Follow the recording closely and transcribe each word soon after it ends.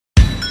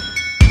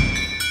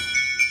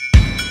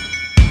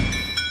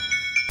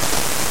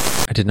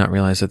I did not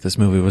realize that this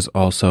movie was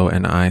also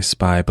an I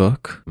Spy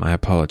book. I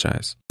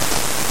apologize.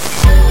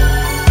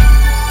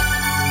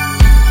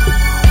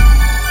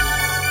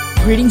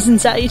 Greetings and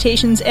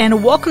salutations,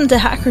 and welcome to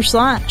Hacker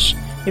Slash.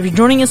 If you're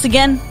joining us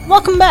again,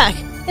 welcome back.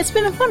 It's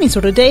been a funny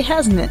sort of day,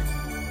 hasn't it?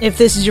 If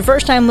this is your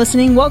first time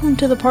listening, welcome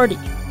to the party.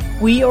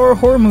 We are a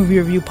horror movie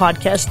review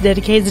podcast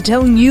dedicated to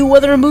telling you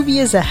whether a movie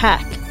is a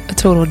hack, a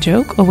total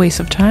joke, a waste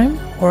of time,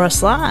 or a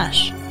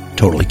slash.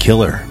 Totally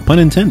killer, pun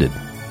intended.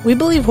 We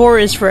believe horror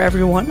is for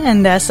everyone,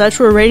 and as such,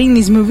 we're rating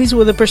these movies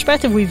with a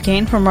perspective we've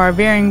gained from our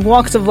varying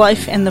walks of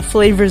life and the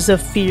flavors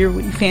of fear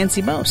we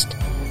fancy most.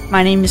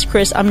 My name is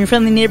Chris, I'm your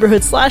friendly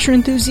neighborhood slasher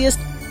enthusiast.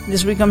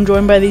 This week I'm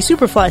joined by the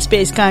Superfly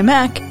Space Guy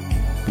Mac.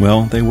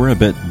 Well, they were a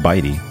bit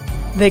bitey.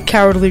 The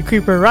Cowardly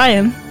Creeper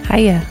Ryan.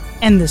 Hiya.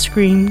 And the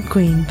Scream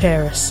Queen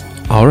Paris.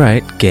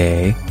 Alright,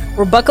 gay.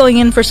 We're buckling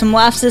in for some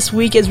laughs this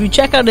week as we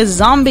check out a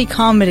zombie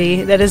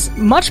comedy that is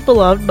much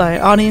beloved by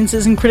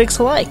audiences and critics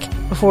alike.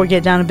 Before we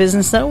get down to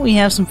business though, we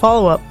have some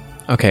follow-up.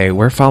 Okay,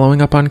 we're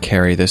following up on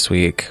Carrie this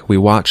week. We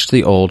watched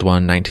the old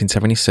one,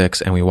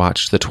 1976, and we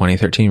watched the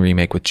 2013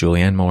 remake with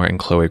Julianne Moore and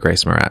Chloe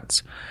Grace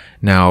Moretz.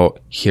 Now,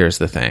 here's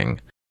the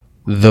thing.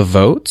 The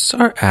votes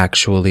are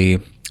actually,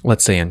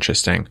 let's say,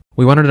 interesting.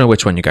 We wanted to know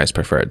which one you guys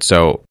preferred.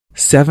 So,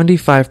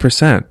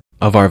 75%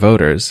 of our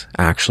voters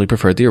actually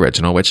preferred the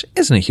original, which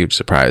isn't a huge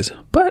surprise,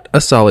 but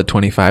a solid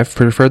 25%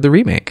 preferred the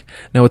remake.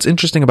 Now, what's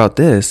interesting about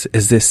this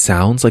is this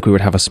sounds like we would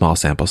have a small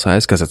sample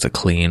size because it's a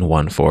clean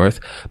 1/4,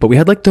 but we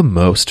had like the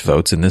most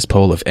votes in this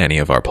poll of any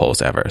of our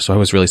polls ever. So I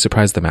was really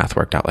surprised the math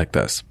worked out like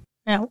this.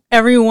 Now,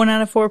 every 1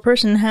 out of 4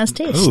 person has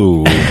taste.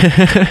 Ooh.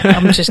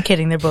 I'm just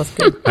kidding. They're both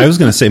good. I was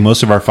going to say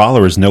most of our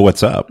followers know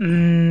what's up.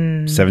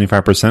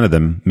 75% of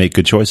them make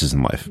good choices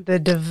in life. The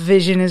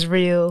division is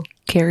real.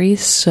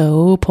 Carrie's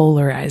so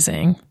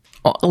polarizing.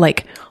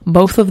 Like,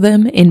 both of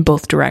them in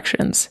both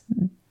directions.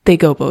 They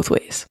go both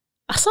ways.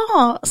 I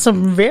saw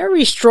some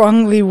very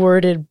strongly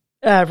worded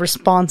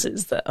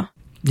responses, though.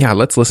 Yeah,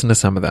 let's listen to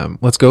some of them.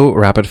 Let's go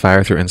rapid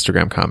fire through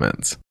Instagram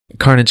comments.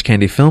 Carnage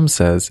Candy Film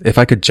says, if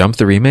I could jump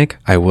the remake,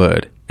 I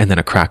would. And then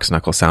a cracks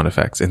knuckle sound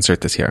effects.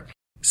 Insert this here.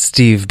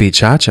 Steve B.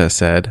 Chacha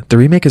said, the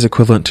remake is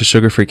equivalent to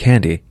sugar-free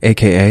candy,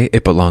 aka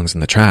it belongs in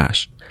the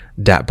trash.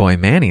 Dat Boy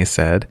Manny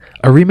said,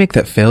 a remake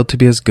that failed to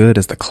be as good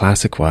as the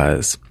classic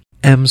was.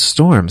 M.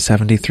 Storm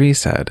 73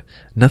 said,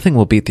 nothing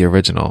will beat the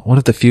original, one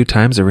of the few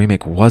times a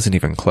remake wasn't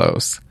even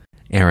close.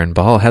 Aaron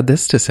Ball had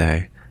this to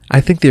say, I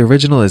think the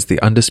original is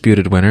the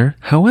undisputed winner.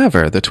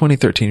 However, the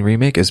 2013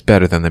 remake is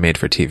better than the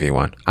made-for-TV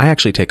one. I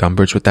actually take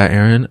umbrage with that,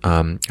 Aaron.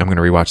 I'm going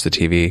to rewatch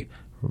the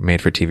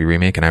made-for-TV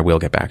remake, and I will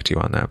get back to you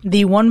on that.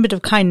 The one bit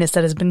of kindness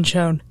that has been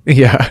shown.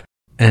 Yeah.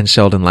 And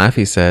Sheldon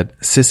Laffey said,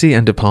 Sissy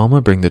and De Palma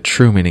bring the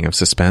true meaning of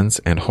suspense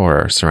and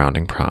horror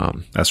surrounding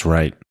prom. That's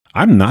right.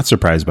 I'm not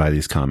surprised by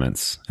these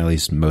comments, at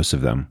least most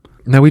of them.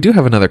 Now, we do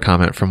have another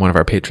comment from one of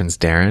our patrons,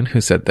 Darren,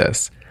 who said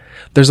this.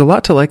 There's a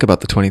lot to like about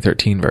the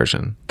 2013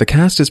 version. The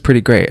cast is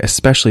pretty great,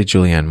 especially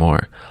Julianne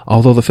Moore,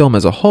 although the film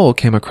as a whole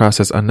came across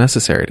as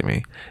unnecessary to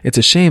me. It's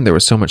a shame there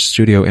was so much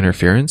studio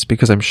interference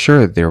because I'm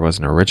sure there was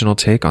an original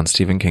take on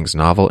Stephen King's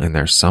novel in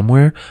there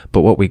somewhere,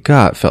 but what we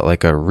got felt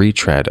like a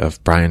retread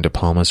of Brian De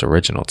Palma's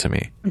original to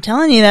me. I'm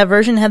telling you, that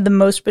version had the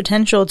most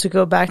potential to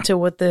go back to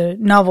what the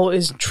novel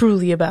is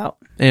truly about.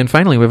 And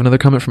finally, we have another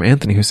comment from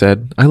Anthony who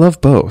said, I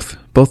love both.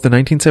 Both the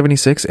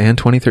 1976 and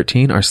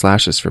 2013 are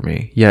slashes for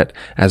me, yet,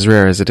 as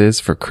rare as it is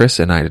for Chris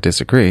and I to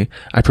disagree,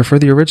 I prefer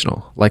the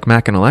original. Like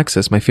Mac and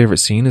Alexis, my favorite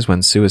scene is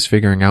when Sue is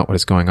figuring out what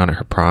is going on at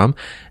her prom,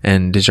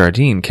 and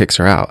Desjardins kicks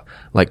her out.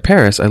 Like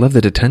Paris, I love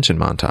the detention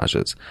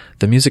montages.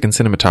 The music and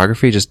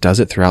cinematography just does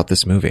it throughout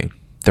this movie.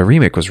 The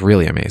remake was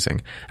really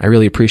amazing. I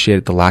really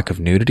appreciated the lack of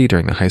nudity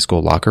during the high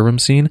school locker room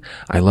scene.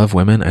 I love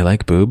women, I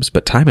like boobs,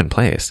 but time and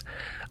place.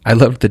 I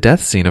loved the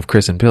death scene of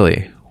Chris and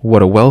Billy.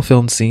 What a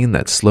well-filmed scene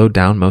that slowed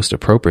down most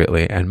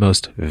appropriately and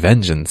most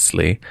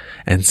vengeancely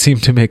and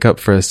seemed to make up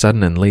for a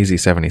sudden and lazy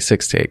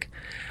 76 take.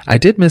 I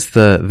did miss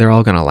the they're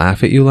all gonna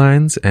laugh at you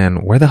lines,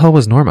 and where the hell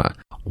was Norma?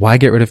 Why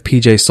get rid of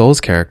PJ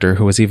Soul's character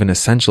who was even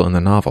essential in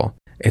the novel?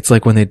 It's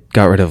like when they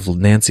got rid of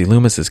Nancy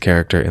Loomis's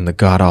character in the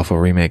god-awful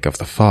remake of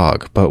The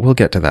Fog, but we'll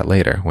get to that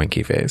later,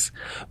 winky face.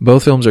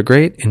 Both films are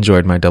great,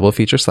 enjoyed my double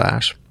feature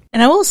slash.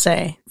 And I will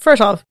say,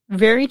 first off,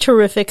 very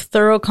terrific,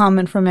 thorough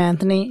comment from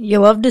Anthony. You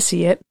love to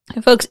see it.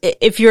 And folks,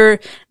 if you're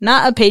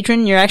not a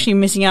patron, you're actually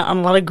missing out on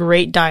a lot of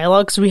great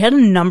dialogue. So we had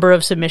a number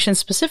of submissions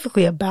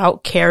specifically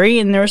about Carrie,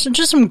 and there was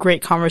just some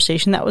great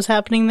conversation that was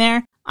happening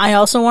there. I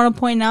also want to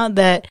point out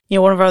that,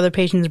 one of our other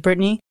patrons,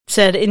 Brittany,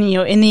 said, in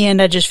the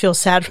end, I just feel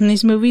sad from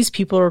these movies.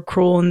 People are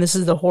cruel, and this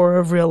is the horror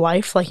of real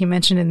life, like you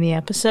mentioned in the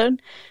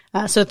episode.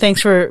 So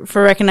thanks for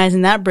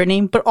recognizing that,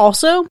 Brittany. But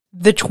also,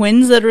 the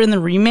twins that are in the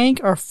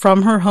remake are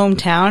from her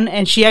hometown,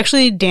 and she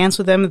actually danced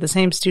with them at the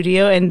same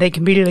studio, and they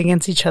competed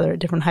against each other at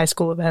different high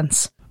school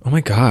events. Oh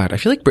my god, I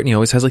feel like Brittany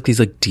always has like these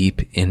like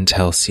deep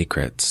intel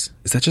secrets.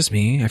 Is that just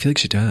me? I feel like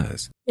she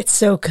does. It's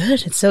so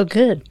good. It's so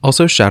good.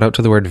 Also, shout out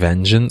to the word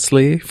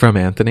vengeancely from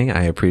Anthony.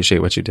 I appreciate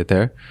what you did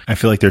there. I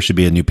feel like there should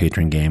be a new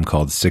patron game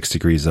called 6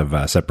 Degrees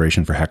of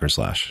Separation for Hacker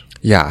Slash.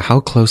 Yeah, how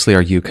closely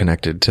are you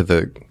connected to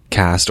the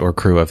cast or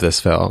crew of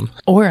this film?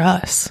 Or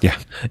us. Yeah.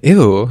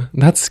 Ew,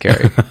 that's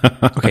scary.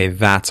 Okay,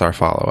 that's our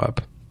follow-up.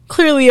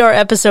 Clearly, our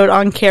episode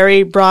on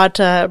Carrie brought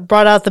out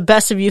the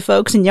best of you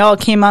folks, and y'all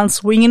came on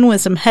swinging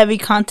with some heavy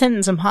content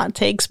and some hot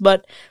takes.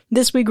 But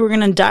this week, we're going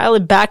to dial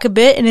it back a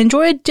bit and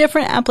enjoy a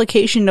different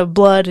application of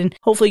blood and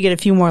hopefully get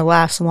a few more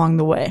laughs along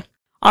the way.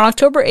 On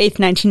October 8th,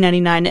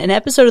 1999, an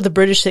episode of the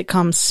British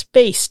sitcom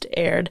Spaced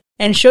aired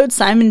and showed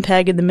Simon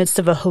Pegg in the midst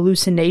of a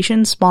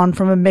hallucination spawned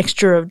from a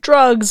mixture of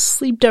drugs,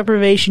 sleep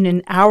deprivation,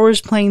 and hours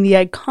playing the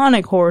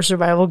iconic horror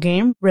survival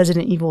game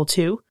Resident Evil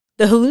 2.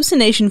 The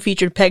hallucination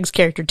featured Pegg's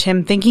character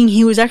Tim thinking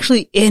he was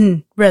actually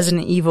in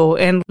Resident Evil,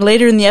 and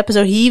later in the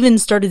episode he even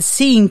started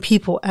seeing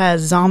people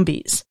as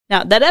zombies.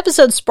 Now, that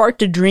episode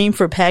sparked a dream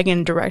for Pegg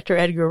and director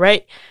Edgar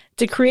Wright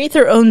to create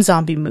their own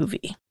zombie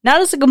movie.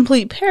 Not as a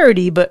complete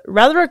parody, but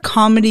rather a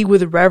comedy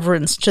with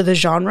reverence to the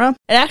genre,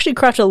 and actually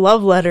craft a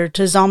love letter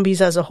to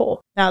zombies as a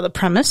whole. Now, the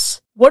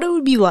premise? What it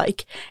would be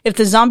like if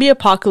the zombie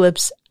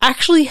apocalypse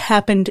actually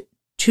happened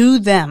to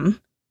them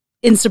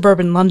in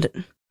suburban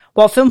London.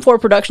 While Film 4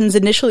 Productions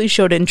initially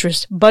showed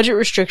interest, budget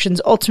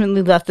restrictions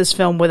ultimately left this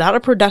film without a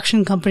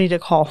production company to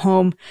call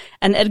home,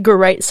 and Edgar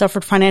Wright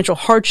suffered financial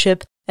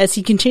hardship as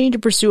he continued to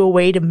pursue a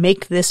way to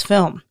make this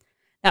film.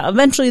 Now,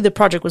 eventually the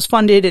project was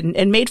funded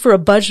and made for a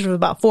budget of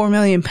about £4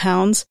 million,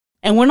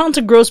 and went on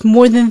to gross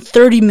more than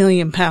 £30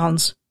 million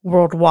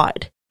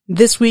worldwide.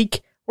 This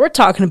week, we're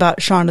talking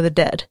about Shaun of the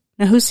Dead.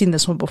 Now, who's seen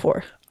this one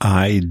before?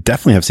 I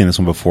definitely have seen this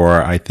one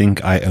before. I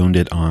think I owned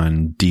it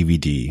on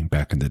DVD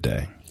back in the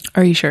day.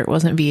 Are you sure it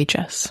wasn't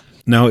VHS?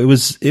 No, it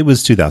was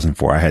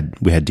 2004.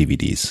 We had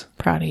DVDs.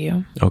 Proud of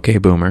you. Okay,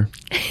 boomer.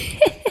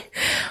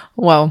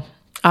 Well,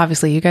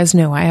 obviously you guys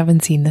know I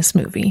haven't seen this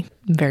movie.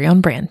 I'm very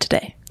on brand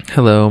today.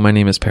 Hello, my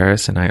name is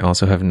Paris, and I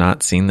also have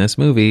not seen this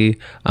movie.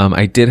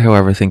 I did,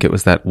 however, think it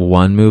was that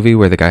one movie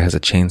where the guy has a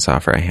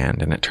chainsaw for a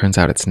hand, and it turns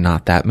out it's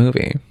not that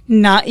movie.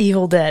 Not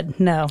Evil Dead,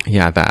 no.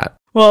 Yeah, that.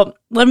 Well,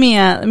 let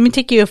me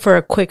take you for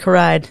a quick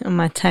ride on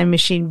my time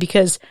machine,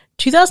 because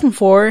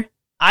 2004,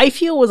 I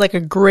feel, was like a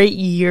great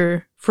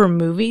year for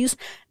movies.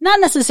 Not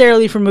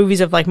necessarily for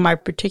movies of like my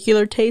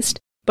particular taste,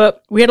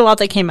 but we had a lot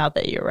that came out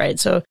that year, right?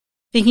 So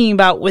thinking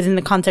about within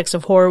the context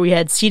of horror, we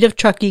had Seed of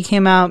Chucky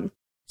came out,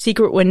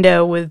 Secret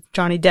Window with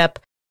Johnny Depp,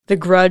 The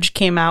Grudge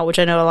came out, which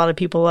I know a lot of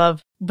people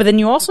love. But then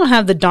you also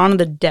have the Dawn of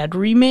the Dead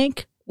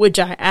remake, which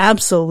I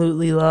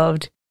absolutely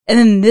loved. And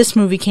then this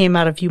movie came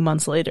out a few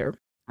months later.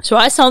 So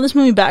I saw this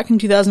movie back in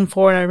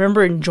 2004, and I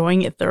remember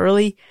enjoying it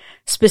thoroughly,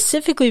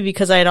 specifically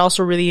because I had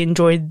also really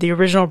enjoyed the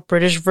original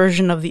British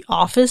version of The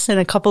Office, and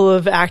a couple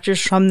of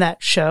actors from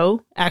that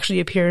show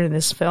actually appeared in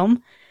this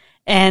film.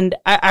 And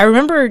I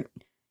remember,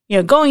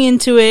 going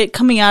into it,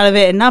 coming out of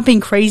it, and not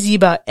being crazy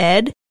about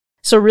Ed.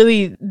 So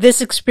really,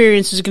 this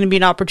experience was going to be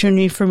an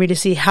opportunity for me to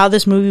see how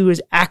this movie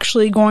was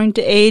actually going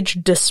to age,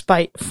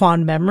 despite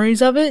fond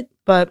memories of it.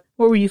 But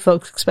what were you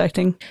folks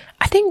expecting?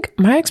 I think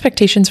my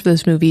expectations for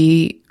this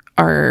movie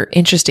are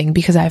interesting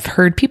because I've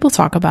heard people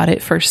talk about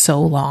it for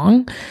so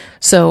long.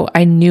 So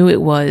I knew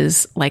it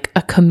was like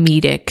a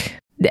comedic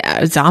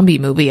zombie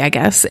movie, I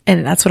guess.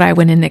 And that's what I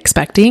went in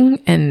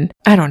expecting. And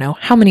I don't know,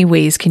 how many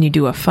ways can you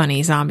do a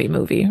funny zombie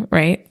movie,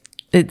 right?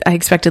 I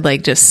expected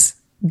like just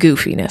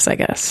goofiness, I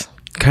guess.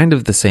 Kind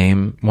of the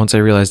same. Once I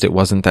realized it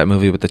wasn't that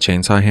movie with the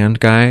chainsaw hand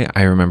guy,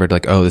 I remembered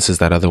like, oh, this is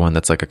that other one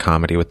that's like a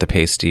comedy with the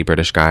pasty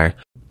British guy.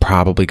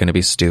 Probably going to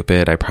be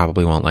stupid. I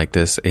probably won't like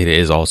this. It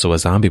is also a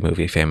zombie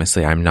movie,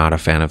 famously. I'm not a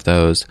fan of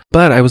those.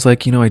 But I was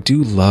like, I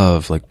do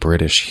love like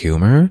British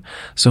humor.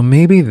 So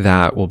maybe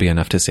that will be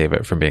enough to save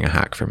it from being a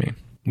hack for me.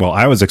 Well,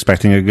 I was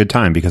expecting a good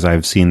time because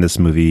I've seen this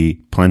movie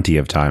plenty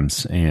of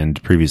times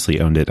and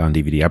previously owned it on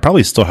DVD. I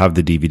probably still have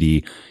the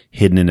DVD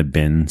hidden in a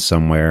bin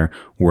somewhere,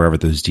 wherever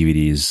those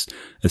DVDs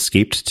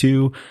escaped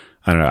to.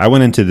 I don't know. I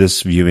went into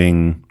this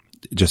viewing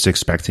just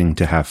expecting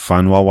to have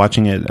fun while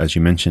watching it. As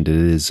you mentioned, it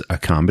is a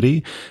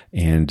comedy,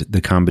 and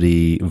the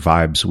comedy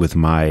vibes with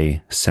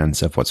my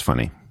sense of what's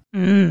funny.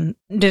 Did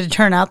it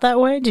turn out that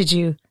way? Did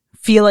you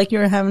feel like you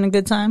were having a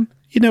good time?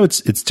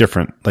 It's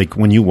different. Like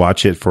when you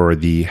watch it for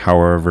the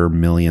however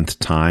millionth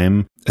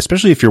time,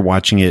 especially if you're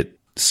watching it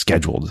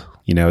scheduled,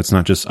 it's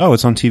not just, oh,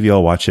 it's on TV,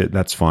 I'll watch it,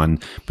 that's fun.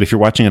 But if you're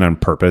watching it on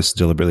purpose,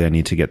 deliberately, I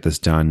need to get this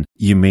done,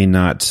 you may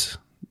not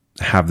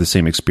have the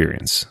same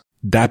experience.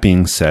 That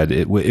being said,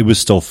 it was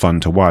still fun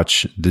to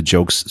watch. The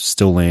jokes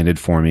still landed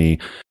for me.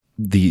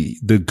 The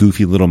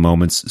goofy little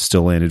moments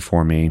still landed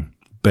for me,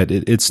 but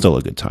it's still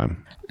a good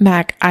time.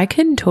 Mac, I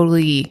can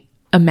totally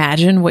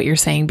imagine what you're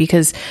saying,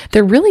 because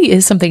there really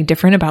is something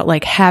different about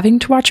like having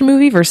to watch a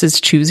movie versus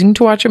choosing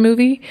to watch a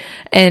movie.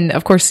 And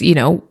of course, you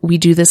know, we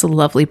do this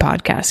lovely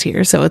podcast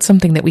here, so it's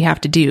something that we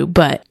have to do.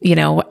 But, you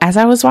know, as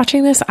I was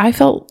watching this, I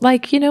felt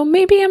like, you know,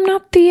 maybe I'm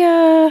not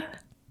the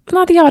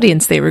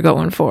audience they were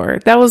going for.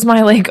 That was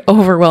my like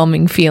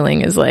overwhelming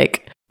feeling, is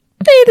like,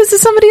 hey, this is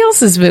somebody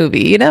else's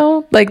movie, you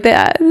know, like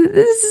that.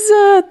 This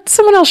is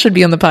someone else should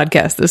be on the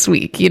podcast this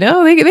week. You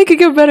know, they could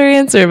give a better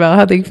answer about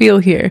how they feel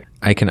here.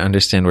 I can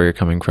understand where you're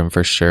coming from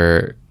for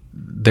sure.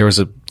 There was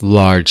a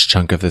large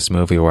chunk of this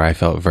movie where I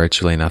felt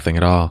virtually nothing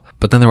at all.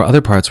 But then there were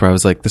other parts where I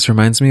was like, this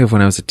reminds me of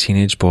when I was a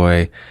teenage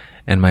boy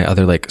and my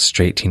other like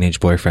straight teenage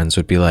boyfriends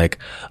would be like,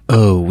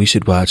 oh, we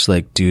should watch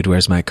like Dude,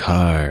 Where's My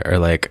Car? Or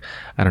like,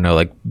 I don't know,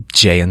 like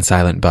Jay and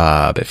Silent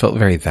Bob. It felt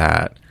very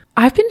that.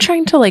 I've been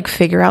trying to like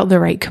figure out the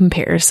right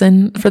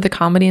comparison for the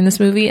comedy in this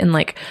movie. And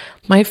like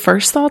my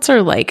first thoughts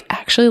are like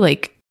actually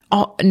like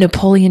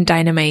Napoleon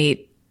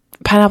Dynamite,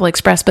 Pineapple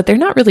Express, but they're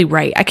not really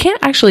right. I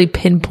can't actually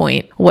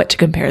pinpoint what to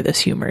compare this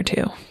humor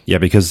to. Yeah,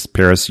 because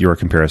Paris, your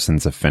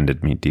comparisons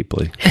offended me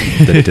deeply.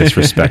 The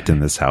disrespect in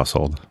this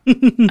household.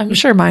 I'm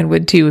sure mine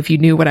would too if you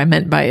knew what I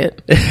meant by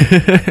it.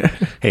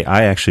 Hey,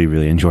 I actually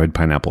really enjoyed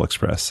Pineapple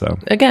Express. So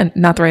again,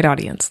 not the right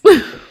audience.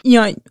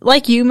 You know,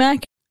 like you,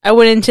 Mac, I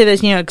went into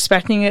this, you know,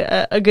 expecting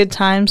a good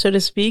time, so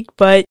to speak,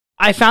 but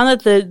I found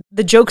that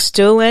the joke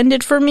still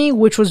landed for me,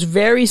 which was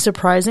very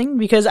surprising,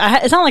 because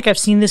it's not like I've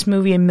seen this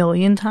movie a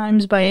million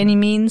times by any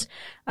means.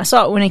 I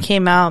saw it when it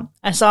came out.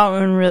 I saw it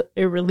when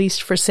it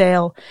released for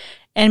sale,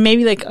 and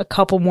maybe like a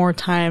couple more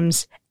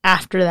times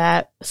after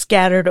that,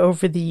 scattered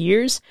over the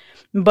years.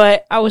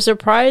 But I was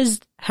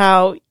surprised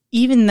how,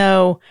 even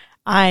though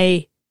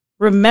I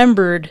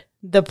remembered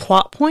the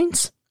plot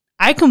points,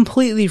 I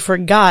completely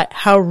forgot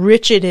how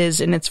rich it is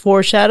in its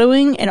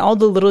foreshadowing and all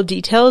the little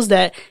details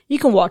that you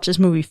can watch this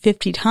movie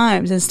 50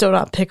 times and still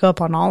not pick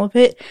up on all of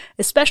it,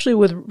 especially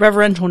with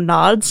reverential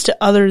nods to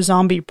other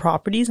zombie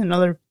properties and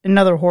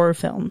other horror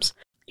films.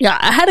 Yeah,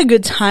 I had a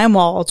good time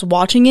while I was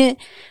watching it.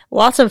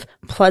 Lots of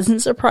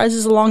pleasant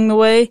surprises along the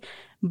way,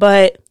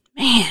 but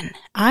man,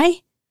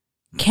 I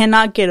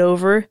cannot get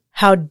over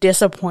how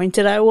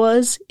disappointed I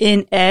was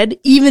in Ed,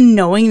 even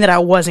knowing that I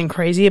wasn't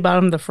crazy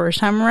about him the first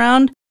time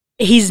around.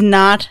 He's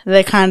not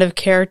the kind of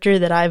character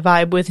that I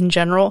vibe with in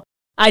general.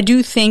 I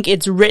do think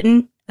it's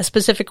written a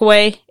specific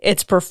way,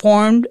 it's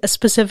performed a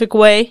specific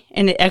way,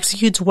 and it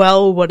executes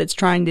well what it's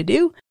trying to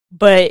do.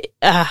 But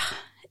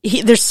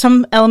there's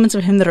some elements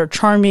of him that are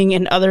charming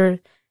and other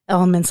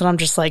elements that I'm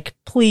just like,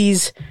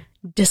 please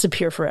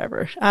disappear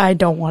forever. I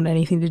don't want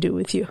anything to do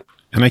with you.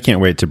 And I can't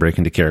wait to break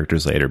into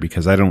characters later,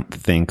 because I don't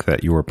think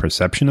that your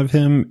perception of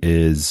him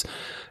is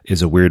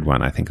a weird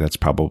one. I think that's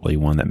probably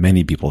one that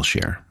many people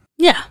share.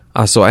 Yeah.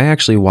 So I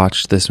actually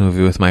watched this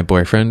movie with my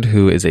boyfriend,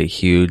 who is a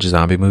huge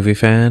zombie movie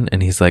fan,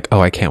 and he's like,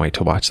 oh, I can't wait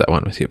to watch that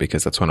one with you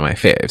because that's one of my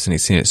faves, and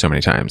he's seen it so many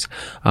times.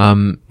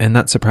 And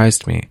that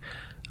surprised me,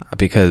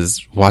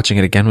 because watching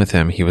it again with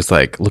him, he was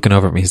like looking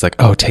over at me, he's like,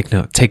 oh, take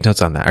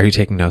notes on that. Are you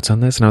taking notes on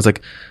this? And I was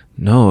like,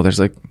 no, there's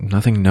like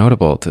nothing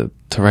notable to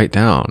write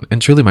down.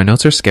 And truly, my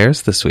notes are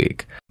scarce this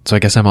week. So I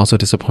guess I'm also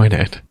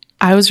disappointed.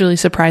 I was really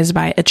surprised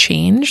by a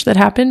change that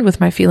happened with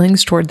my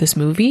feelings toward this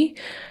movie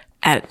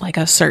at like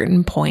a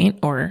certain point,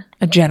 or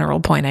a general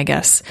point, I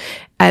guess.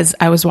 As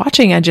I was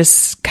watching, I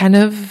just kind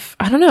of,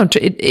 I don't know,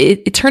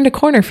 it turned a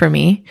corner for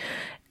me.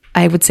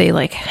 I would say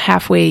like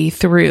halfway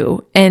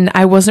through, and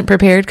I wasn't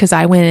prepared because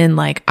I went in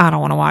like, I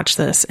don't want to watch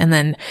this. And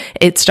then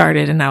it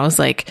started and I was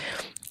like,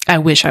 I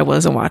wish I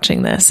wasn't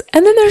watching this.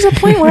 And then there's a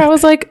point where I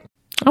was like,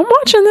 I'm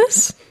watching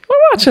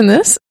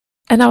this.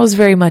 And I was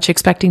very much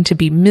expecting to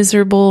be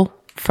miserable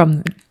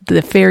from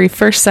the very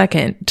first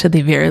second to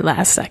the very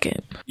last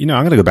second. You know,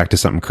 I'm going to go back to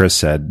something Chris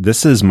said.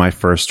 This is my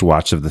first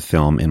watch of the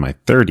film in my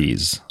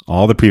 30s.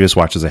 All the previous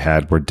watches I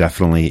had were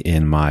definitely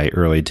in my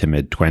early to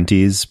mid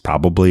 20s,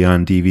 probably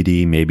on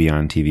DVD, maybe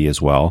on TV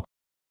as well.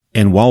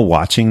 And while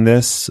watching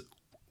this,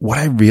 what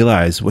I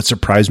realized, what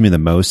surprised me the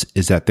most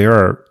is that there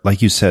are,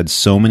 like you said,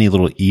 so many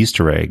little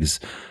Easter eggs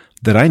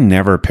that I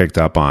never picked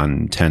up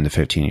on 10 to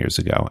 15 years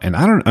ago. And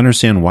I don't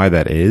understand why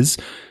that is,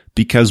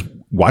 because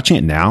watching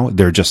it now,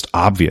 they're just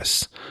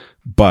obvious.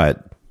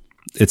 But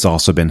it's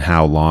also been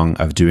how long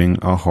of doing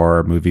a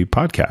horror movie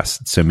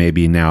podcast. So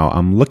maybe now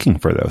I'm looking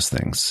for those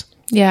things.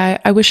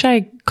 Yeah, I wish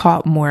I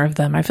caught more of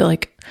them. I feel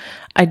like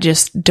I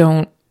just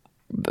don't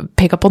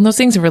pick up on those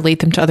things and relate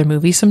them to other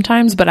movies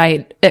sometimes. But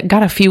I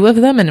got a few of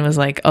them and it was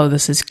like, oh,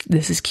 this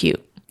is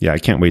cute. Yeah, I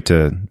can't wait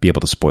to be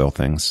able to spoil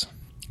things.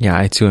 Yeah,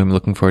 I too am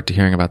looking forward to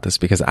hearing about this,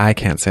 because I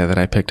can't say that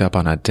I picked up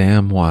on a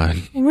damn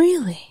one.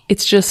 Really?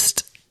 It's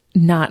just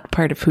not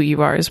part of who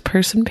you are as a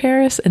person,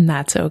 Paris, and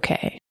that's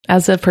okay.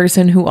 As a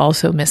person who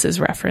also misses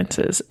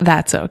references,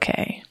 that's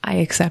okay. I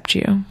accept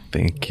you.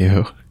 Thank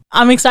you.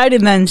 I'm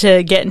excited then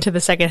to get into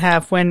the second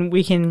half when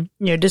we can,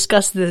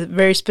 discuss the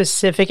very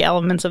specific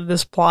elements of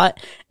this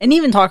plot and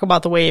even talk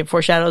about the way it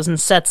foreshadows and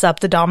sets up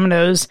the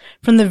dominoes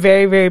from the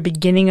very, very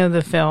beginning of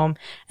the film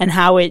and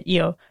how it,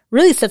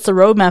 really sets the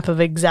roadmap of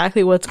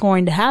exactly what's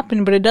going to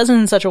happen, but it does it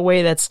in such a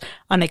way that's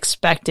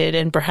unexpected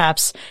and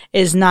perhaps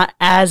is not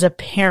as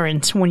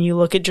apparent when you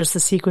look at just the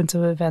sequence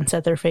of events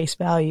at their face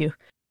value.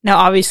 Now,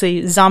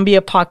 obviously, zombie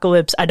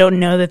apocalypse, I don't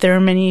know that there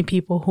are many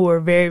people who are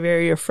very,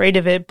 very afraid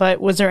of it,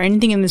 but was there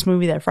anything in this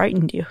movie that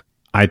frightened you?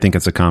 I think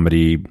it's a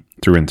comedy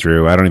through and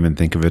through. I don't even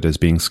think of it as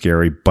being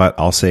scary, but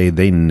I'll say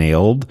they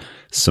nailed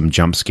some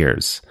jump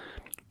scares,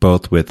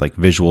 both with like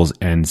visuals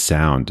and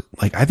sound.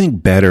 Like, I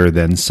think better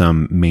than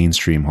some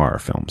mainstream horror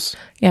films.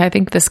 Yeah, I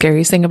think the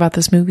scariest thing about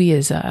this movie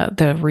is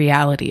the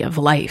reality of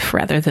life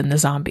rather than the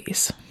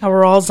zombies. How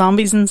we're all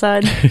zombies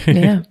inside?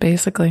 Yeah,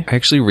 basically. I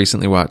actually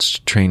recently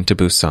watched Train to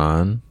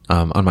Busan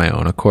on my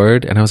own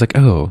accord, and I was like,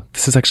 oh,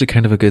 this is actually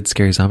kind of a good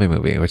scary zombie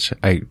movie, which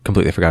I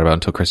completely forgot about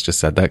until Chris just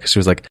said that, because she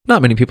was like,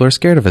 not many people are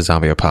scared of a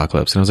zombie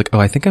apocalypse. And I was like, oh,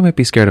 I think I might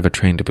be scared of a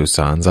Train to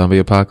Busan zombie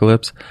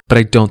apocalypse, but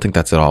I don't think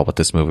that's at all what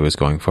this movie was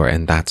going for,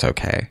 and that's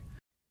okay.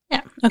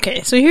 Yeah.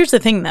 Okay. So here's the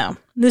thing, though.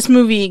 This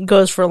movie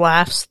goes for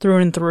laughs through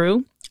and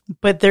through,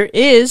 but there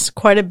is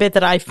quite a bit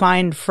that I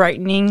find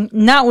frightening,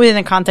 not within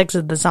the context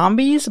of the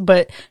zombies,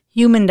 but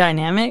human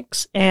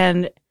dynamics.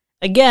 And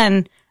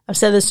again, I've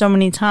said this so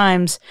many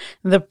times,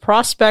 the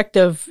prospect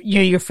of,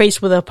 you're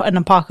faced with an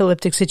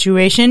apocalyptic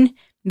situation.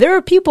 There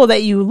are people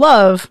that you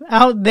love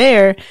out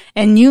there,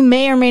 and you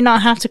may or may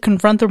not have to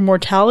confront their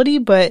mortality,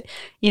 but,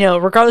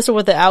 regardless of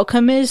what the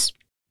outcome is,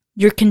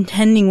 you're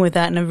contending with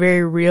that in a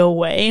very real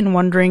way and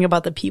wondering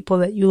about the people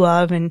that you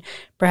love, and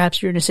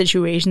perhaps you're in a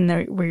situation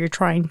where you're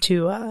trying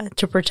to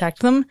protect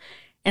them.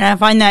 And I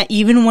find that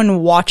even when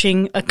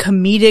watching a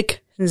comedic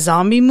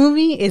zombie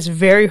movie, it's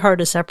very hard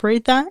to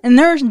separate that. And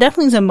there's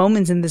definitely some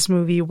moments in this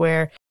movie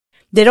where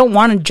they don't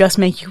want to just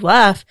make you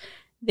laugh.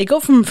 They go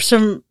from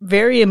some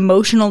very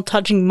emotional,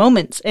 touching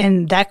moments,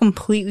 and that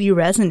completely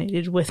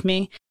resonated with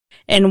me.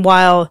 And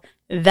while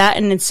that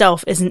in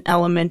itself is an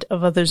element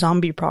of other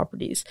zombie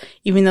properties,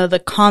 even though the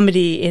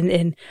comedy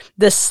and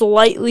the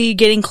slightly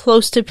getting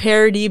close to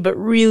parody, but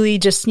really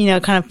just,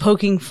 kind of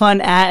poking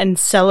fun at and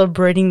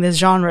celebrating this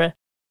genre,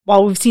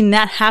 while we've seen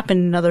that happen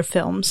in other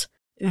films,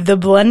 the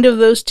blend of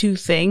those two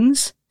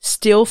things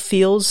still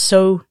feels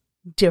so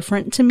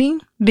different to me,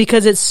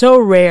 because it's so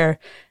rare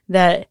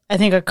that I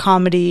think a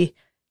comedy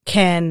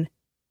can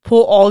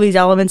pull all these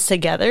elements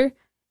together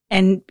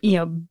and,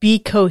 be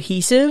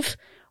cohesive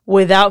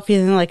without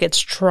feeling like it's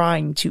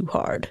trying too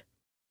hard.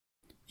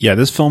 Yeah,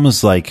 this film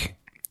is like,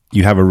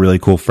 you have a really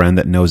cool friend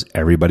that knows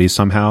everybody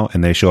somehow,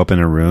 and they show up in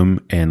a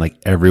room and like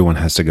everyone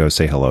has to go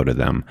say hello to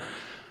them.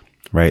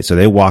 Right? So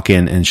they walk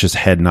in and it's just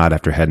head nod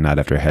after head nod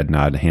after head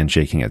nod,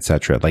 handshaking,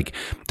 etc. Like,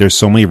 there's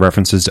so many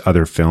references to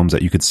other films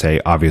that you could say,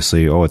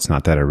 obviously, oh, it's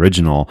not that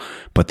original,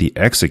 but the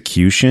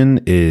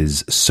execution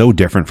is so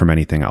different from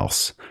anything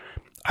else.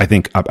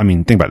 Think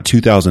about it,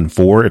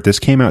 2004, if this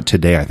came out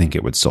today, I think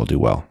it would still do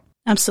well.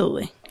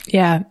 Absolutely.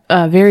 Yeah,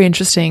 very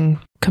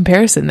interesting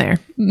comparison there.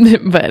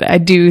 But I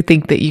do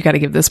think that you got to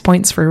give this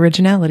points for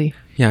originality.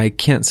 Yeah, I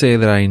can't say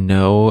that I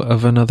know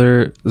of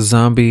another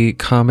zombie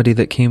comedy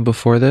that came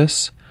before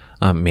this.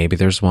 Maybe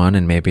there's one,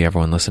 and maybe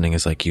everyone listening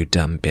is like, you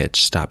dumb bitch,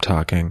 stop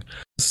talking.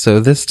 So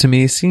this to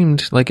me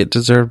seemed like it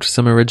deserved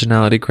some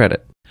originality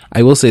credit.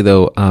 I will say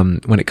though,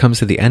 when it comes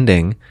to the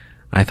ending,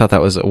 I thought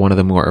that was one of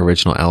the more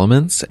original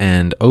elements,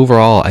 and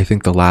overall, I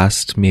think the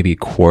last maybe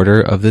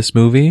quarter of this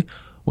movie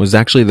was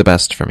actually the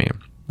best for me.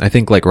 I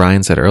think, like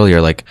Ryan said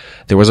earlier, like,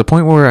 there was a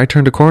point where I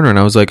turned a corner and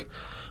I was like,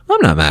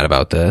 I'm not mad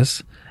about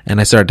this. And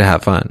I started to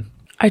have fun.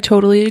 I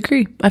totally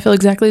agree. I feel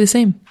exactly the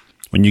same.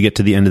 When you get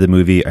to the end of the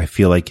movie, I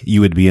feel like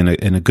you would be in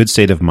a good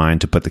state of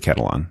mind to put the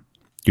kettle on.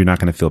 You're not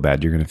going to feel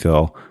bad. You're going to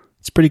feel,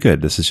 it's pretty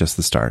good. This is just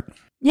the start.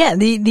 Yeah,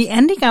 the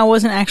ending I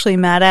wasn't actually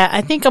mad at.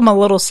 I think I'm a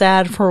little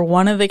sad for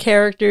one of the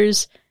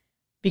characters,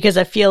 because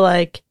I feel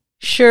like,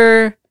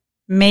 sure,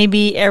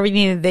 maybe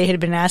everything that they had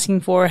been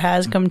asking for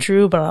has come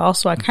true, but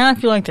also I kind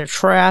of feel like they're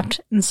trapped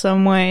in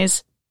some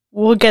ways.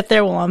 We'll get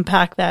there. We'll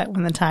unpack that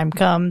when the time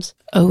comes.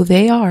 Oh,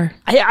 they are.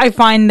 I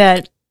find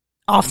that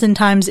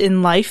oftentimes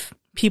in life,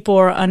 people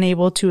are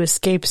unable to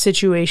escape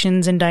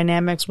situations and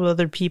dynamics with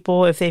other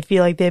people if they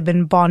feel like they've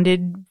been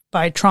bonded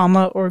by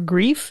trauma or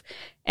grief.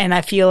 And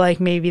I feel like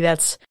maybe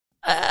that's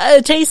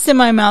a taste in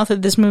my mouth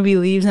that this movie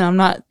leaves, and I'm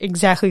not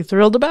exactly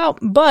thrilled about.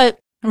 But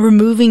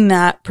removing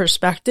that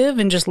perspective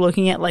and just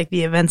looking at like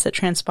the events that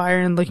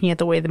transpire and looking at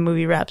the way the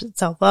movie wraps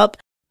itself up,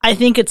 I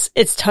think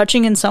it's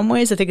touching in some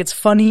ways. I think it's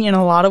funny in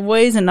a lot of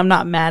ways, and I'm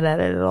not mad at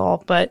it at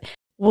all. But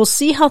we'll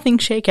see how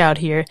things shake out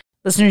here.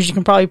 Listeners, you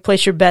can probably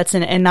place your bets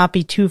and not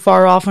be too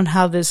far off on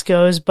how this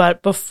goes.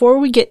 But before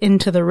we get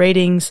into the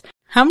ratings,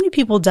 how many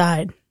people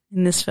died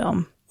in this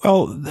film?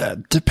 Well,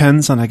 that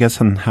depends on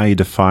how you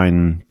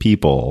define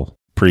people,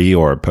 pre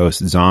or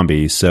post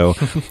zombie. So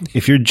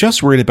if you're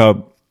just worried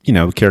about,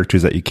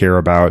 characters that you care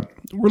about,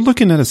 we're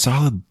looking at a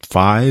solid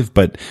 5.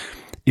 But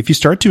if you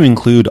start to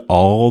include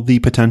all the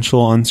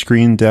potential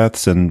on-screen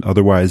deaths and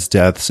otherwise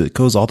deaths, it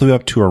goes all the way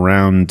up to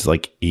around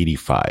like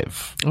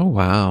 85. Oh,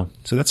 wow.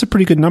 So that's a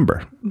pretty good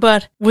number.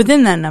 But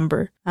within that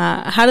number,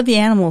 how did the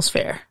animals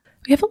fare?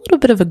 We have a little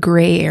bit of a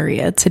gray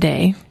area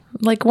today.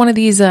 Like one of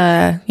these,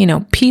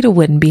 PETA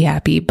wouldn't be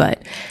happy,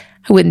 but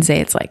I wouldn't say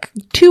it's like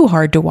too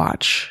hard to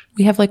watch.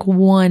 We have like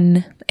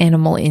one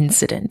animal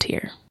incident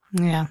here.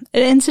 Yeah.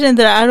 An incident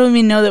that I don't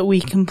even know that we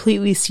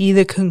completely see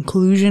the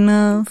conclusion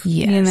of,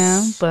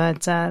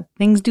 but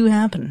things do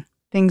happen.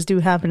 Things do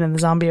happen in the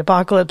zombie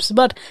apocalypse.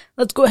 But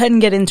let's go ahead and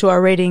get into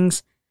our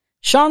ratings.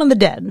 Shaun of the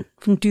Dead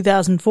from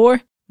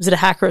 2004. Was it a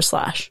hack or a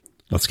slash?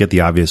 Let's get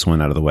the obvious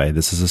one out of the way.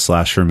 This is a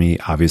slash for me.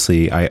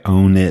 Obviously, I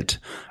own it.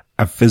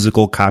 A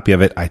physical copy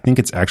of it. I think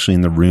it's actually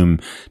in the room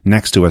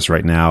next to us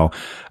right now.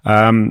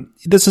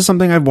 This is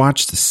something I've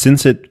watched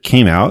since it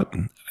came out,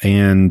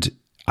 and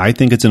I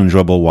think it's an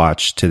enjoyable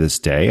watch to this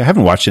day. I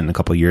haven't watched it in a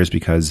couple of years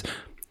because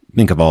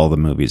think of all the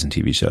movies and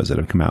TV shows that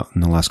have come out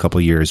in the last couple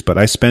of years, but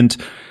I spent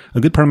a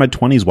good part of my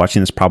 20s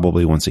watching this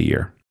probably once a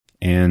year.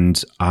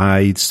 And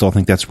I still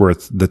think that's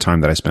worth the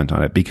time that I spent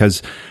on it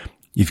because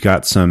you've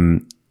got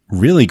some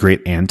really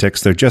great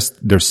antics.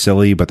 They're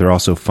silly, but they're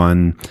also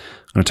fun.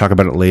 I'm going to talk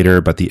about it later,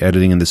 but the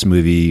editing in this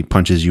movie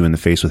punches you in the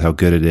face with how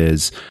good it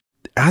is.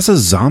 As a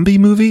zombie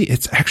movie,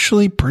 it's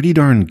actually pretty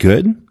darn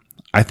good.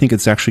 I think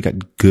it's actually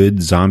got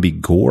good zombie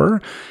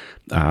gore.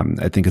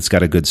 I think it's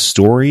got a good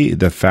story.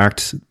 The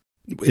fact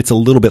it's a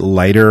little bit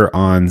lighter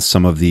on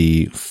some of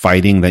the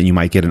fighting that you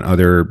might get in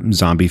other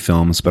zombie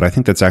films, but I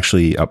think that's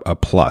actually a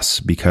plus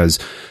because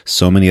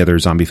so many other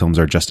zombie films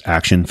are just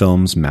action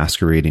films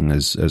masquerading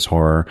as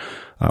horror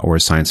or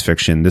as science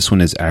fiction. This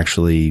one is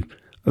actually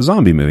a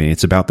zombie movie.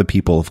 It's about the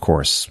people, of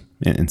course,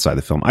 inside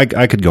the film.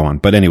 I could go on,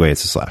 but anyway,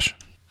 it's a slash.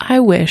 I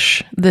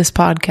wish this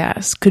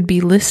podcast could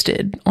be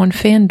listed on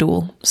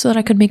FanDuel so that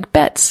I could make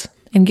bets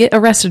and get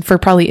arrested for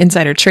probably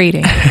insider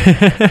trading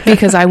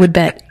because I would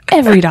bet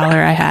every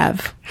dollar I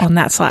have on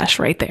that slash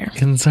right there.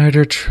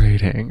 Insider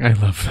trading. I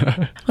love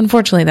that.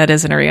 Unfortunately, that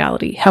isn't a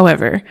reality.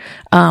 However,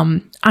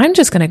 I'm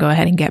just going to go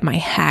ahead and get my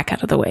hack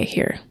out of the way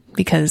here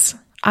because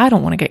I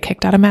don't want to get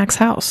kicked out of Mac's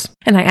house.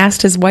 And I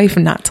asked his wife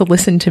not to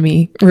listen to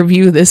me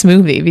review this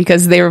movie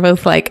because they were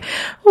both like,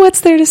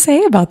 what's there to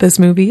say about this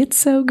movie? It's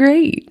so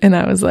great. And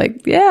I was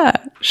like, yeah,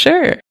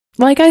 sure.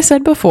 Like I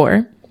said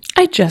before,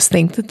 I just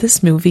think that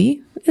this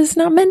movie is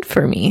not meant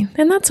for me.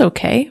 And that's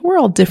okay. We're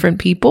all different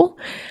people.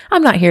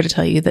 I'm not here to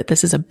tell you that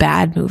this is a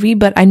bad movie,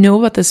 but I know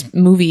about this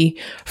movie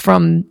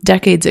from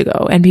decades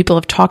ago and people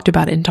have talked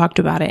about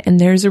it. And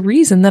there's a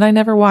reason that I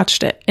never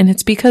watched it. And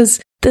it's because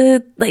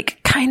the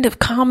kind of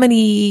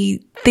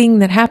comedy thing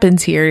that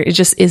happens here, it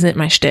just isn't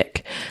my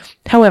shtick.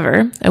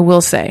 However, I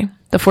will say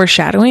the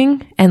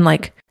foreshadowing and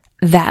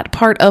that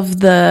part of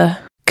the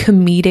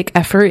comedic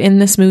effort in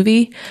this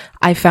movie,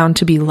 I found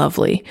to be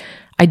lovely.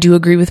 I do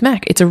agree with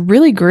Mac. It's a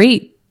really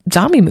great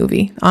zombie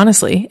movie,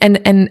 honestly.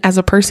 And as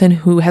a person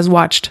who has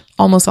watched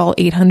almost all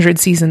 800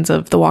 seasons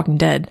of The Walking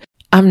Dead,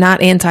 I'm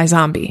not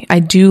anti-zombie.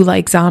 I do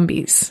like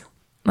zombies.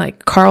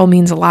 Carl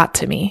means a lot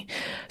to me.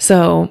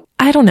 So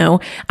I don't know.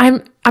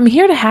 I'm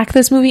here to hack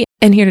this movie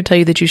and here to tell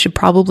you that you should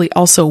probably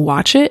also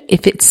watch it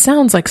if it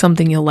sounds like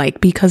something you'll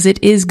like because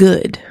it is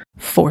good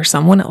for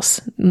someone else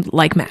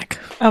like Mac.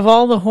 Of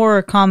all the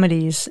horror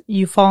comedies,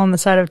 you fall on the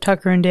side of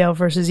Tucker and Dale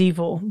versus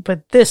Evil,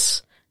 but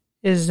this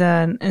is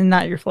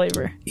not your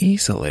flavor.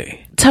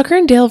 Easily. Tucker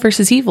and Dale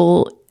versus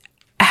Evil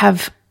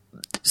have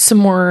some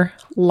more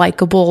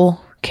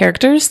likable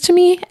characters to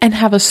me and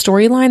have a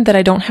storyline that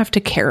I don't have to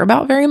care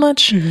about very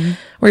much. Mm-hmm.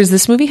 Whereas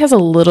this movie has a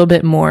little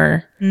bit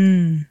more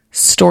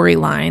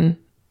storyline,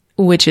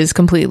 which is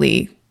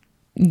completely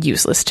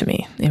useless to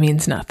me. It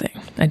means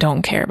nothing. I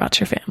don't care about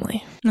your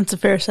family. That's a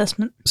fair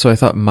assessment. So I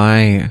thought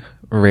my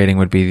rating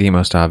would be the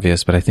most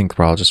obvious, but I think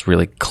we're all just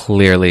really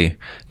clearly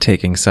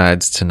taking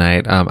sides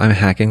tonight. I'm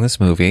hacking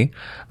this movie.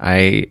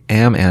 I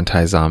am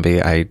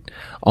anti-zombie. I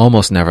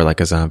almost never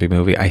like a zombie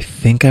movie. I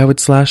think I would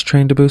slash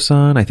Train to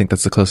Busan. I think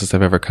that's the closest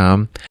I've ever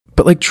come.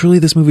 But truly,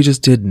 this movie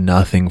just did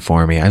nothing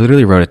for me. I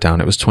literally wrote it down.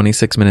 It was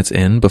 26 minutes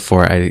in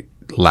before I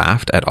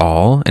laughed at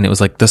all, and it was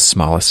the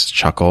smallest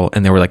chuckle,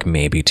 and there were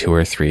maybe 2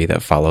 or 3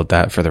 that followed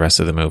that for the rest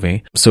of the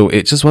movie. So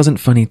it just wasn't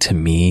funny to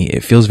me.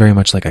 It feels very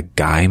much like a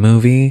guy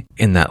movie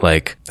in that I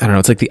don't know,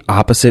 it's the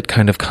opposite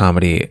kind of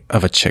comedy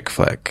of a chick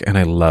flick, and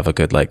I love a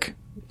good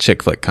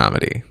chick flick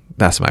comedy.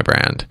 That's my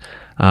brand.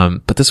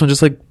 But this one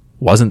just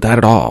wasn't that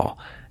at all.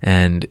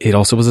 And it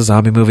also was a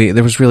zombie movie.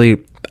 There was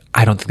really,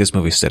 I don't think this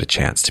movie stood a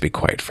chance, to be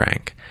quite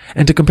frank.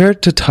 And to compare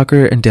it to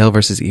Tucker and Dale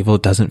versus Evil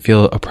doesn't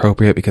feel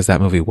appropriate because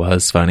that movie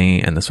was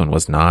funny and this one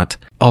was not.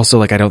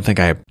 Also, I don't think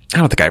I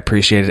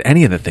appreciated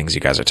any of the things you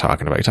guys are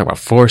talking about. You're talking about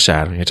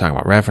foreshadowing, you're talking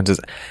about references.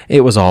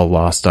 It was all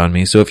lost on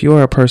me. So if you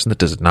are a person that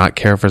does not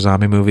care for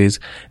zombie movies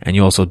and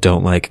you also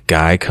don't like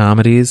guy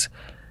comedies,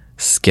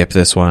 skip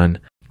this one.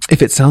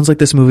 If it sounds like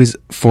this movie's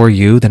for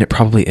you, then it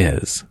probably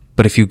is.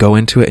 But if you go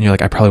into it and you're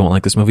I probably won't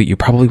like this movie, you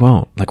probably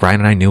won't.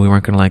 Ryan and I knew we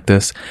weren't going to like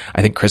this.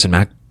 I think Chris and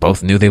Mac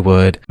both knew they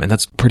would. And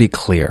that's pretty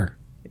clear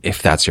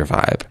if that's your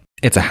vibe.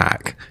 It's a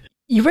hack.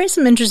 You raised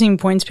some interesting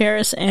points,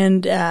 Paris.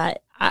 And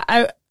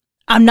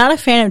I'm not a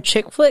fan of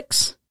chick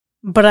flicks,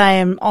 but I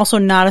am also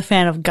not a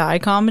fan of guy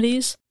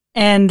comedies.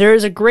 And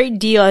there's a great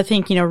deal, I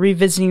think,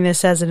 revisiting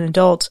this as an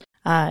adult,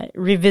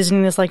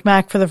 revisiting this like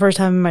Mac for the first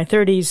time in my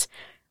 30s,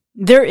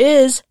 there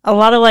is a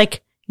lot of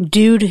like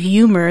dude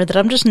humor that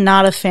I'm just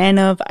not a fan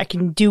of. I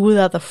can do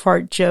without the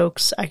fart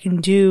jokes. I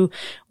can do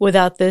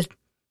without the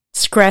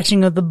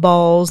scratching of the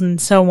balls and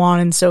so on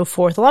and so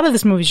forth. A lot of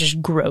this movie is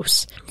just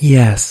gross.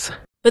 Yes.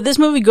 But this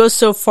movie goes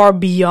so far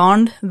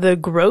beyond the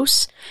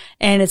gross,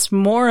 and it's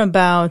more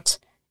about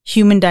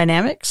human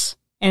dynamics,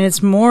 and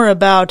it's more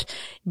about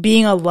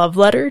being a love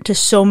letter to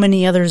so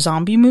many other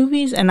zombie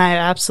movies, and I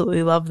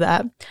absolutely love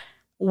that.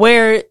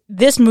 Where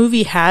this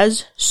movie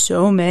has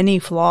so many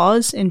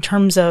flaws in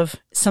terms of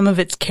some of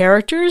its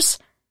characters,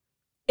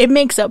 it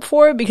makes up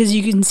for it because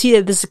you can see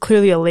that this is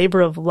clearly a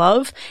labor of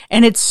love,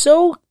 and it's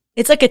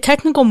like a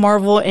technical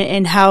marvel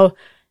in how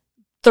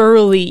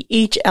thoroughly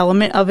each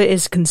element of it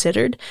is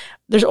considered.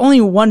 There's only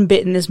one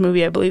bit in this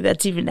movie, I believe,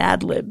 that's even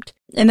ad-libbed.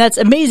 And that's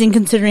amazing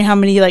considering how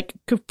many like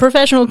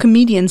professional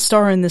comedians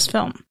star in this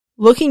film.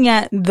 Looking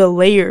at the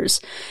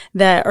layers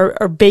that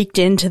are baked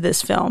into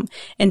this film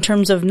in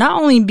terms of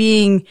not only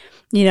being,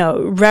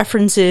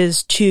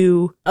 references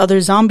to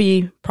other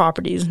zombie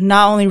properties,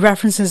 not only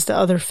references to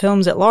other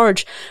films at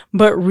large,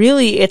 but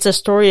really it's a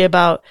story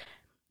about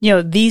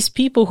these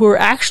people who are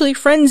actually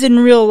friends in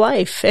real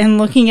life and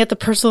looking at the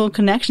personal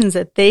connections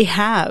that they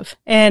have.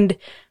 And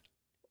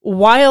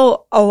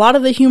while a lot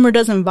of the humor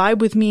doesn't vibe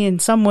with me in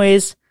some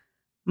ways,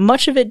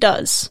 much of it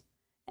does.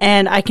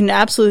 And I can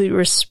absolutely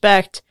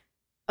respect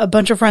a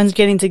bunch of friends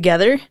getting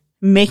together,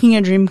 making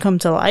a dream come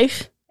to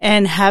life,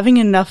 and having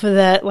enough of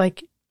that,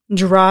 like,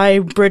 dry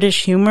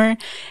British humor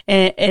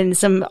and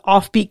some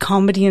offbeat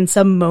comedy in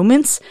some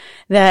moments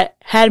that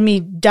had me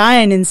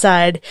dying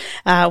inside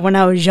when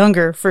I was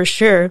younger, for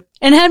sure.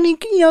 And had me,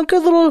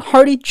 good little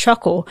hearty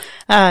chuckle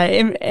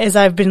as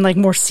I've been, like,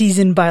 more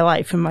seasoned by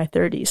life in my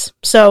 30s.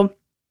 So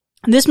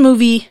this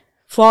movie,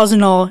 flaws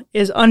and all,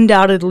 is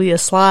undoubtedly a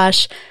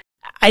slash.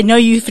 I know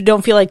you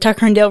don't feel like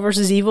Tucker and Dale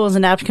versus Evil is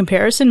an apt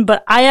comparison,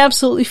 but I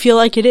absolutely feel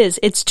like it is.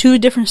 It's two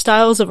different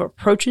styles of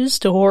approaches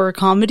to horror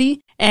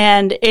comedy,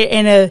 and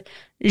in a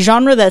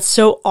genre that's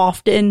so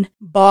often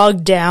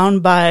bogged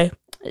down by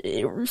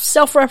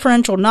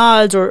self-referential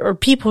nods or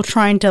people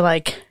trying to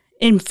like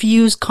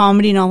infuse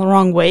comedy in all the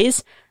wrong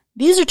ways.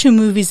 These are two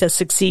movies that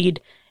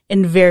succeed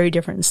in very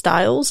different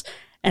styles,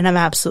 and I'm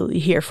absolutely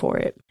here for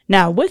it.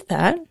 Now, with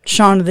that,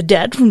 Shaun of the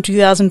Dead from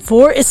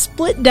 2004 is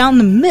split down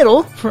the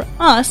middle for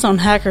us on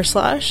Hack or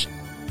Slash.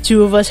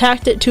 2 of us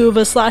hacked it, 2 of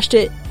us slashed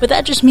it, but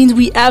that just means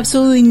we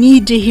absolutely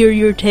need to hear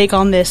your take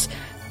on this.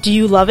 Do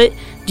you love it?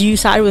 Do you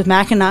side with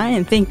Mac and I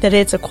and think that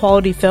it's a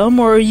quality film,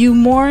 or are you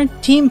more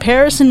Team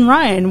Paris and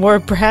Ryan, where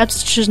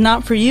perhaps it's just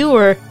not for you,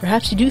 or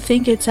perhaps you do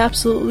think it's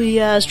absolutely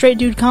a straight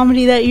dude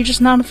comedy that you're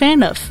just not a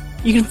fan of?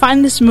 You can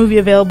find this movie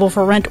available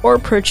for rent or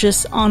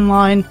purchase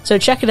online, so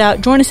check it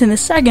out. Join us in the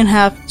second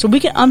half so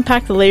we can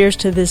unpack the layers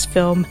to this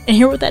film and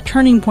hear what that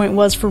turning point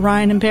was for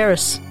Ryan and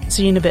Paris.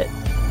 See you in a bit.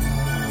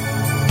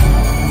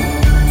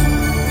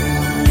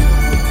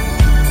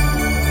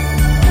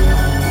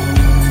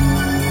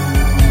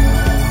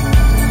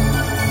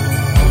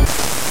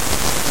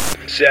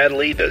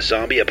 Sadly, the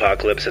zombie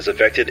apocalypse has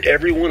affected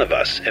every one of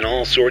us in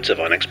all sorts of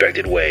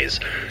unexpected ways.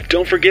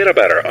 Don't forget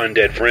about our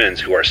undead friends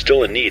who are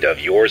still in need of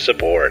your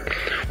support.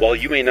 While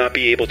you may not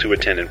be able to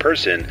attend in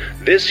person,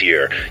 this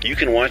year you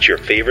can watch your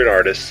favorite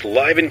artists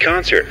live in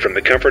concert from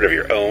the comfort of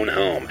your own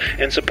home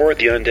and support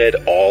the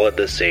undead all at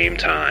the same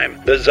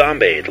time. The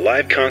Zombade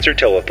Live Concert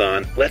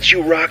Telethon lets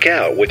you rock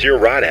out with your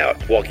rot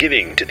out while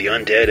giving to the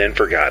undead and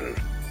forgotten.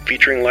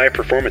 Featuring live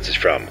performances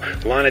from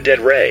Lana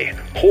Del Rey,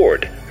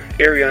 Horde,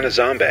 Ariana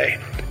Zombie,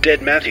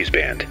 Dead Matthews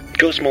Band,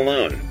 Ghost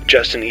Malone,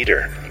 Justin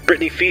Eater,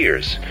 Britney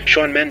Fears,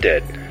 Shawn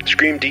Mendes,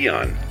 Scream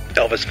Dion,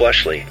 Elvis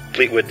Fleshley,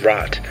 Fleetwood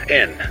Rot,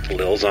 and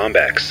Lil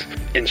Zombex.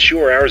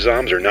 Ensure our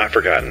zombs are not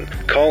forgotten.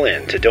 Call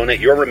in to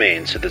donate your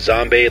remains to the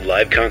Zombade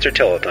Live Concert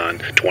Telethon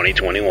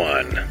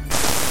 2021.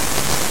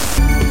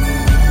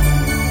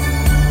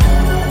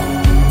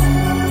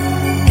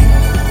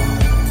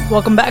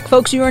 Welcome back,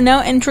 folks. You are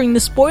now entering the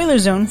spoiler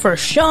zone for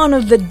Shaun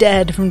of the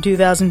Dead from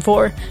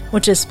 2004,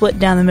 which is split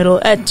down the middle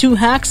at 2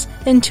 hacks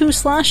and 2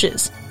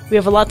 slashes. We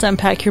have a lot to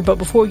unpack here, but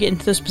before we get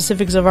into the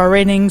specifics of our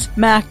ratings,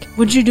 Mac,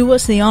 would you do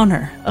us the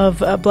honor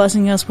of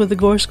blessing us with the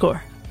gore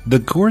score? The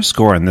gore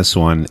score on this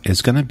one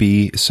is going to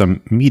be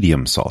some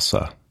medium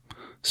salsa.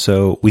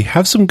 So we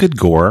have some good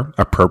gore,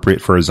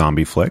 appropriate for a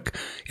zombie flick.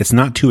 It's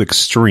not too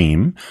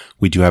extreme.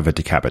 We do have a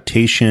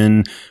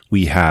decapitation.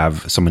 We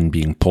have someone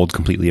being pulled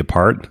completely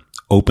apart,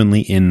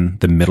 openly in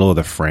the middle of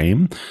the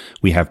frame.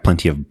 We have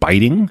plenty of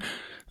biting,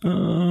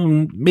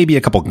 maybe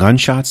a couple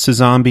gunshots to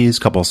zombies,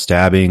 couple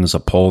stabbings, a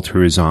pull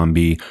through a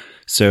zombie.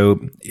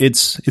 So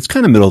it's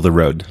kind of middle of the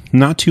road.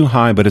 Not too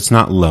high, but it's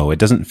not low. It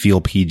doesn't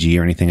feel PG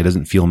or anything. It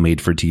doesn't feel made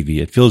for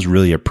TV. It feels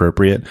really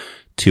appropriate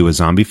to a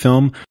zombie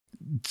film.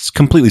 It's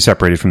completely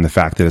separated from the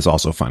fact that it's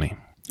also funny.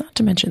 Not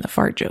to mention the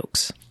fart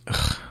jokes.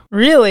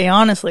 Really,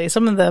 honestly,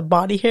 some of the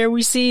body hair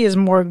we see is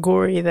more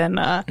gory than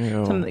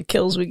some of the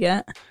kills we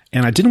get.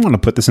 And I didn't want to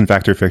put this in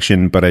Fact or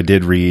Fiction, but I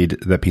did read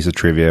that piece of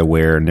trivia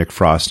where Nick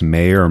Frost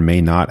may or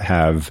may not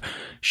have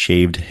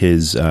shaved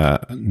his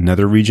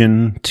nether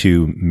region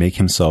to make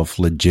himself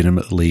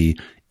legitimately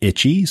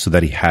itchy so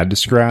that he had to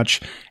scratch.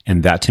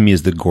 And that to me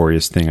is the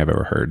goriest thing I've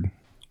ever heard.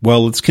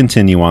 Well, let's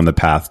continue on the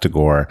path to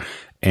gore.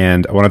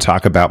 And I want to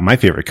talk about my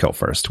favorite kill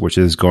first, which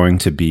is going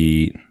to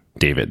be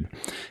David.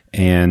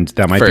 And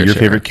that might be your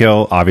favorite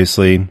kill,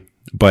 obviously.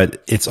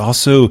 But it's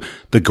also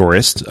the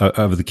goriest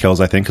of the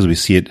kills, I think, because we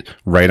see it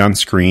right on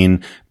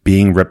screen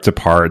being ripped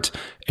apart.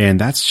 And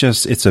that's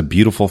just, it's a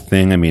beautiful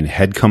thing. I mean,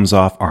 head comes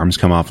off, arms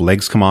come off,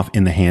 legs come off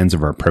in the hands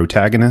of our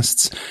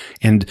protagonists.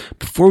 And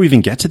before we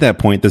even get to that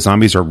point, the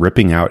zombies are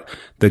ripping out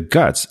the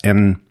guts.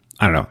 And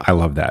I don't know, I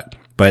love that.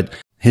 But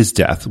his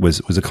death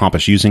was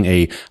accomplished using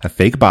a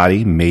fake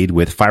body made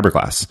with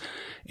fiberglass.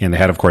 And they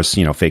had, of course,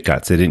 fake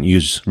guts. They didn't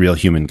use real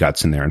human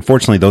guts in there.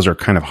 Unfortunately, those are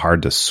kind of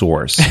hard to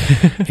source.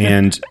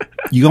 And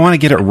you want to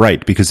get it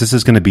right because this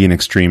is going to be an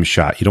extreme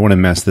shot. You don't want to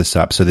mess this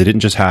up. So they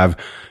didn't just have,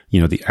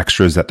 the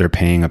extras that they're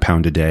paying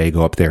 £1 a day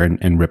go up there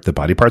and rip the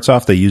body parts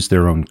off. They used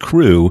their own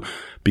crew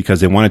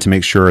because they wanted to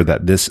make sure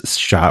that this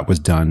shot was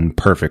done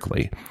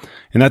perfectly.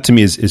 And that to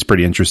me is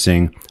pretty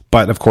interesting.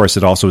 But of course,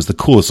 it also is the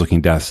coolest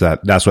looking death.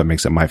 That's what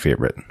makes it my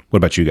favorite. What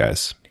about you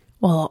guys?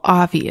 Well,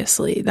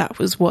 obviously, that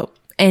was what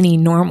any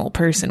normal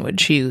person would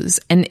choose.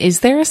 And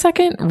is there a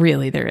second?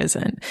 Really, there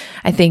isn't.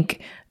 I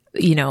think,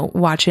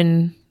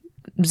 watching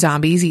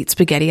zombies eat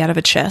spaghetti out of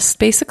a chest,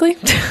 basically.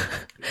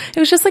 It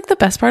was just like the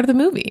best part of the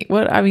movie.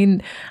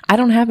 I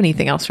don't have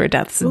anything else for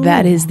deaths. Ooh.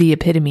 That is the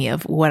epitome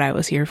of what I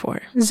was here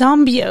for.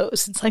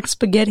 Zombios. It's like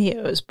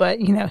SpaghettiOs, but,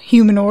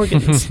 human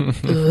organs.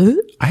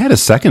 I had a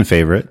second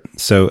favorite.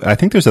 So I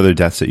think there's other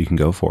deaths that you can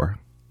go for.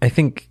 I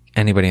think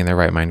anybody in their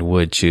right mind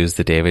would choose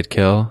the David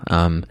kill.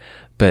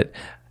 But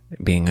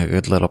being a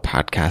good little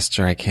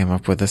podcaster, I came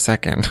up with a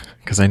second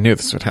because I knew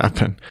this would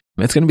happen.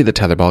 It's going to be the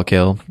tetherball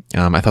kill.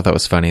 I thought that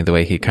was funny, the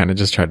way he kind of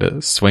just tried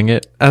to swing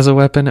it as a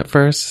weapon at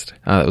first.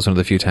 That was one of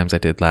the few times I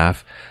did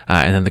laugh.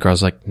 And then the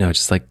girl's like, no,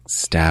 just like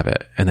stab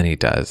it. And then he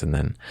does. And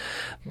then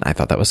I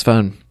thought that was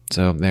fun.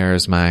 So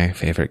there's my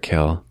favorite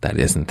kill. That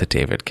isn't the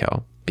David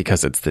kill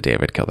because it's the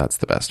David kill. That's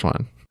the best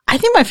one. I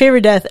think my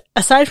favorite death,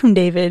 aside from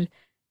David,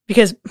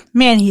 because,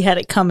 man, he had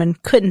it coming.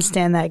 Couldn't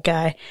stand that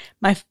guy.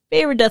 My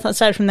favorite death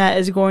aside from that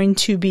is going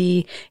to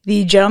be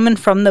the gentleman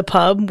from the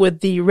pub with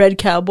the red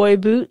cowboy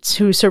boots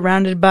who's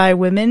surrounded by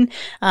women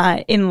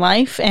in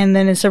life and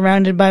then is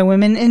surrounded by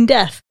women in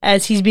death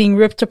as he's being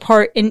ripped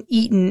apart and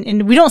eaten.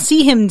 And we don't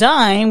see him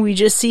dying. We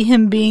just see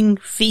him being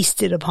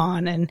feasted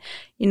upon. And,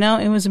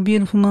 it was a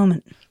beautiful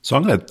moment.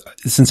 So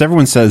since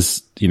everyone says,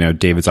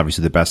 David's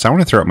obviously the best, I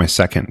want to throw out my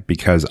second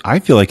because I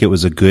feel like it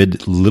was a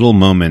good little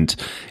moment.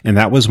 And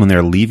that was when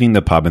they're leaving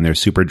the pub and they're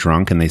super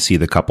drunk and they see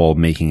the couple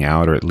making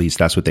out, or at least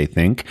that's what they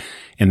think.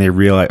 And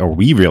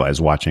we realize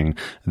watching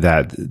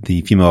that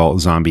the female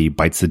zombie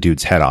bites the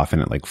dude's head off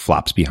and it like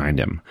flops behind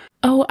him.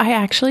 Oh, I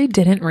actually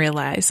didn't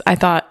realize. I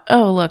thought,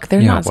 oh, look,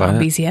 they're not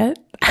zombies yet.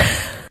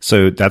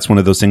 So that's one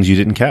of those things you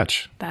didn't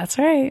catch. That's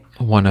right.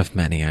 One of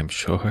many, I'm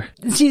sure.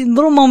 See,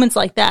 little moments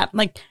like that,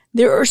 like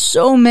there are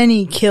so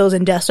many kills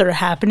and deaths that are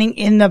happening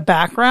in the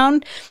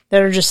background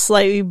that are just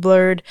slightly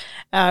blurred,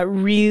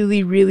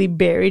 really, really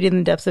buried in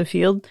the depth of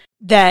field,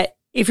 that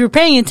if you're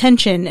paying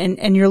attention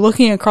and you're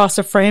looking across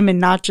the frame and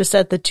not just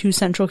at the two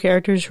central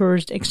characters who are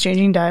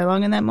exchanging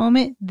dialogue in that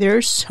moment,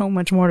 there's so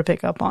much more to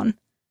pick up on.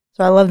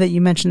 So I love that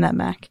you mentioned that,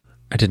 Mac.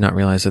 I did not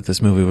realize that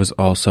this movie was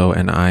also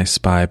an I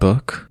Spy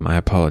book. I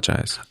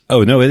apologize.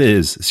 Oh, no, it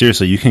is.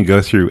 Seriously, you can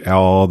go through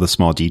all the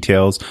small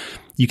details.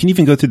 You can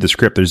even go through the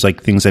script. There's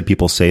like things that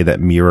people say that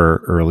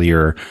mirror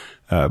earlier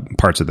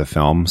parts of the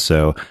film.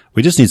 So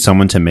we just need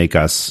someone to make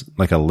us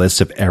like a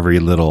list of every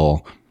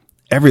little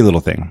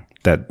thing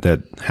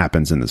that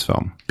happens in this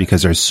film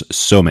because there's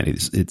so many.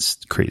 It's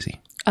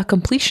crazy. A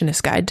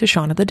completionist guide to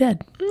Shaun of the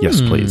Dead. Yes,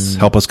 please.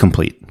 Help us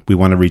complete. We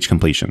want to reach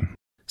completion.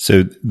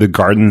 So the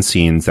garden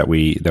scenes that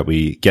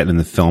we get in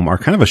the film are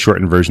kind of a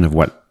shortened version of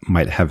what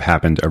might have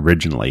happened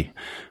originally.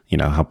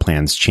 How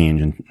plans change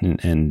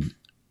and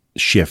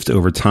shift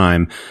over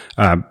time.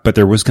 But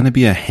there was going to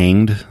be a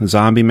hanged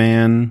zombie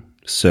man.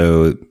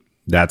 So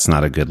that's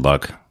not a good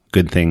look.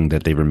 Good thing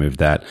that they removed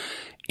that.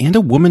 And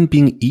a woman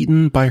being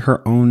eaten by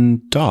her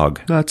own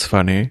dog. That's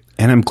funny.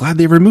 And I'm glad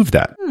they removed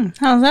that.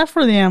 How's that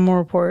for the animal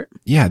report?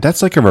 Yeah,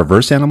 that's like a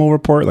reverse animal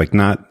report. Like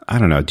I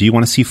don't know. Do you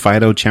want to see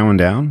Fido chowing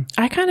down?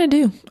 I kind of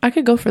do. I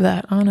could go for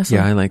that, honestly.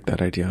 Yeah, I like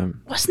that idea.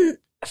 I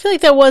feel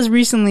like that was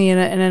recently in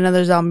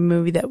another zombie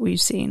movie that we've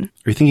seen.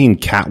 Are you thinking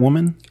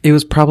Catwoman? It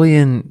was probably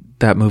in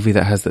that movie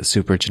that has that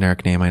super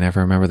generic name I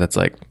never remember that's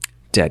like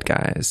Dead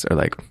Guys or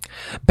like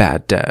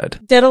Bad Dead.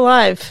 Dead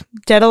Alive.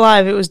 Dead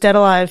Alive. It was Dead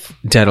Alive.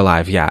 Dead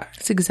Alive, yeah.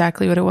 That's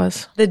exactly what it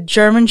was. The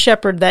German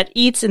Shepherd that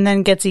eats and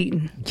then gets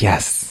eaten.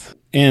 Yes.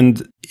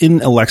 And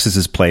in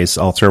Alexis's place,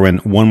 I'll throw in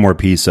one more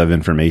piece of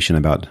information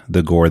about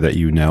the gore that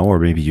you know, or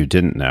maybe you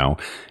didn't know,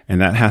 and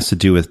that has to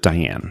do with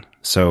Diane.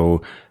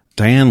 So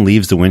Diane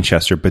leaves the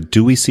Winchester, but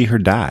do we see her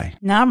die?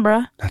 Nah,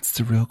 bruh. That's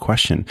the real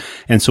question.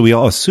 And so we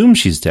all assume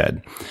she's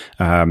dead.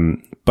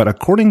 But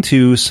according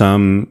to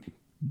some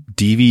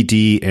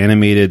DVD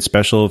animated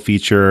special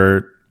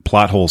feature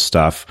plot hole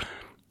stuff,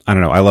 I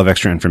don't know. I love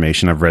extra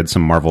information. I've read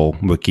some Marvel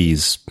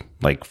wikis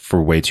like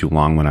for way too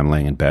long when I'm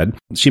laying in bed.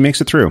 She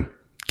makes it through,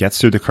 gets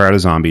through the crowd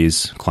of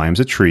zombies, climbs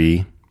a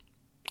tree,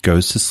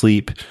 goes to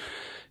sleep,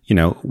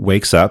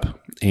 wakes up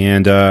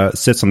and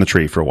sits on the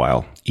tree for a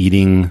while,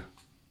 eating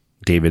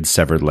David's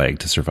severed leg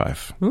to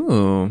survive.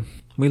 Ooh,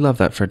 we love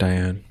that for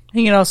Diane. I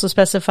think it also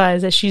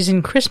specifies that she's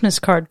in Christmas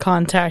card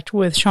contact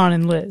with Sean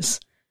and Liz.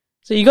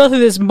 So you go through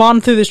this,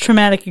 bond through this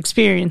traumatic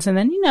experience, and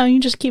then, you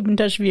just keep in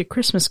touch via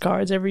Christmas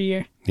cards every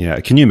year. Yeah.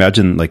 Can you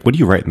imagine, like, what do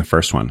you write in the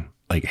first one?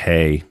 Like,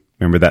 hey,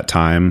 remember that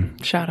time?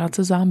 Shout out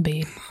to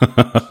Zombie.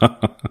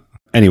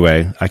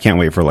 Anyway, I can't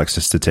wait for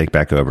Alexis to take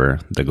back over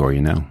the Gore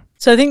You Know.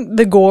 So I think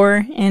the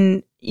gore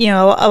and,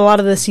 a lot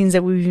of the scenes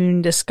that we've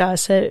even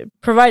discussed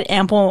provide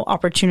ample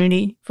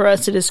opportunity for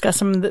us to discuss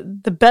some of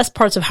the best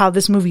parts of how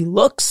this movie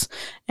looks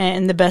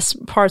and the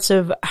best parts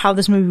of how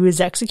this movie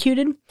was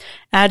executed. And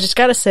I just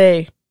gotta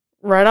say,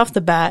 right off the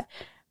bat,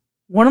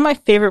 one of my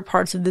favorite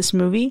parts of this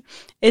movie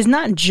is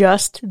not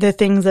just the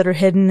things that are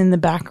hidden in the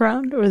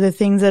background or the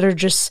things that are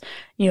just,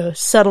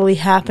 subtly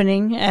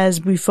happening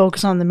as we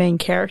focus on the main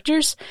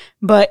characters,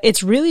 but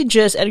it's really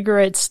just Edgar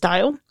Wright's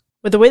style.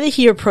 With the way that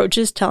he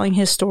approaches telling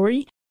his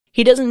story,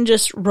 he doesn't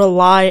just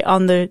rely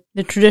on the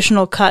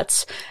traditional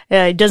cuts.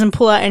 He doesn't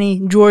pull out any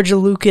George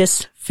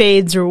Lucas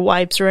fades or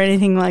wipes or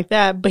anything like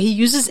that, but he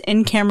uses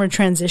in-camera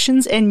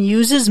transitions and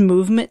uses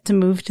movement to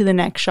move to the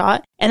next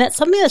shot. And that's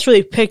something that's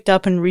really picked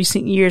up in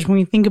recent years when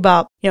you think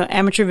about,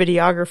 amateur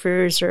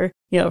videographers or,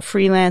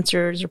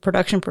 freelancers or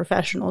production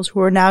professionals who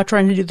are now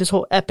trying to do this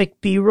whole epic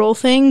B-roll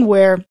thing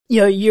where,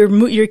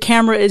 your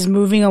camera is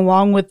moving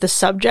along with the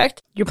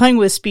subject. You're playing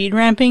with speed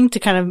ramping to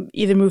kind of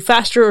either move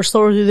faster or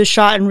slower through the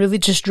shot and really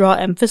just draw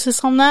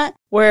emphasis on that,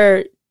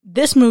 where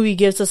this movie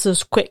gives us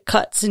those quick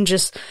cuts and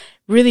just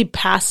really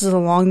passes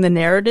along the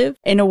narrative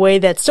in a way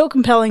that's still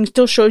compelling,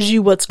 still shows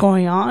you what's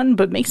going on,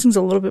 but makes things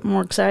a little bit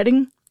more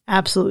exciting.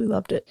 Absolutely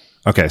loved it.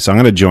 Okay, so I'm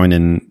going to join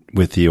in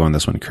with you on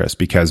this one, Chris,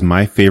 because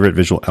my favorite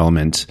visual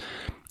element,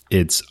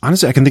 it's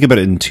honestly, I can think about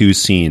it in two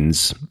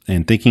scenes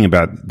and thinking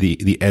about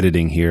the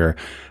editing here.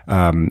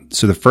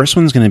 So the first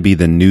one's going to be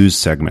the news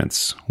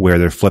segments where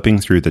they're flipping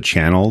through the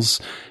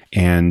channels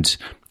and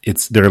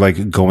they're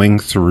like going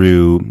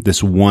through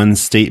this one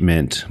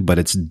statement, but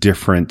it's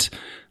different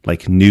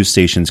like news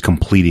stations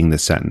completing the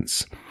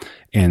sentence.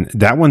 And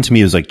that one to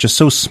me was like just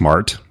so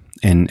smart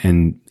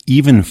and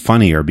even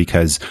funnier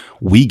because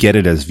we get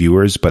it as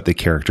viewers, but the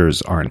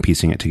characters aren't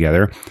piecing it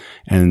together.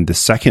 And the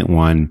second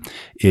one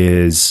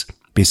is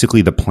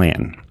basically the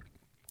plan.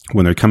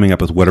 When they're coming up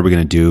with what are we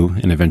going to do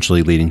and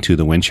eventually leading to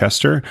the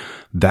Winchester,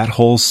 that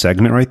whole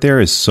segment right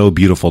there is so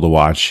beautiful to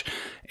watch.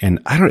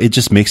 And it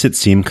just makes it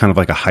seem kind of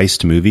like a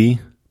heist movie,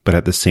 but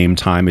at the same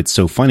time, it's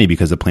so funny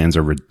because the plans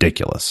are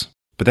ridiculous.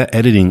 But that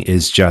editing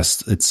is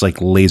it's like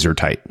laser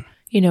tight.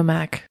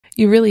 Mac,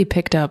 you really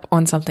picked up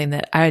on something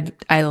that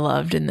I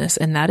loved in this,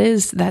 and that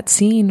is that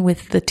scene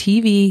with the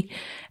TV,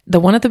 the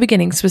one at the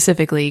beginning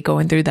specifically,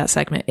 going through that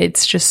segment.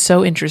 It's just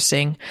so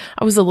interesting.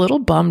 I was a little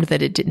bummed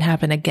that it didn't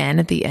happen again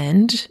at the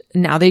end.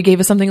 Now they gave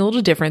us something a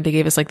little different. They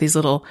gave us like these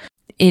little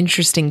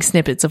interesting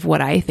snippets of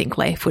what I think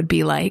life would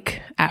be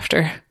like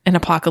after an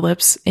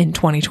apocalypse in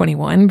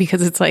 2021,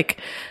 because it's like,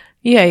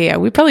 yeah,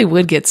 we probably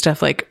would get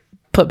stuff like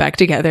put back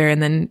together,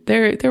 and then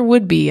there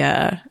would be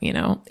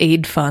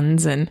aid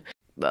funds and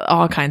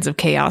all kinds of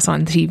chaos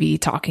on TV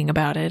talking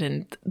about it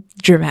and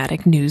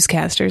dramatic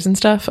newscasters and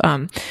stuff.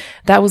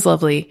 That was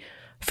lovely.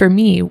 For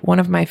me, one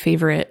of my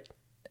favorite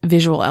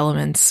visual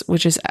elements,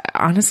 which is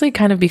honestly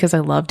kind of because I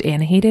loved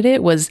and hated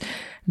it, was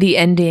the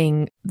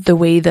ending, the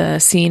way the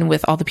scene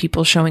with all the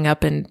people showing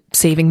up and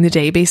saving the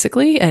day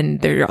basically, and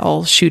they're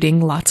all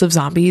shooting lots of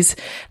zombies.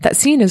 That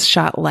scene is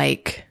shot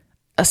like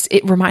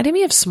it reminded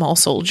me of Small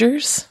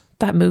Soldiers,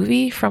 that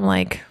movie from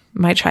like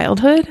my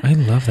childhood. I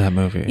love that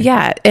movie.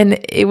 Yeah.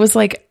 And it was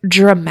like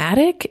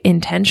dramatic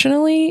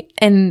intentionally.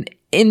 And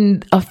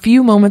in a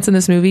few moments in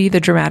this movie,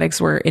 the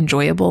dramatics were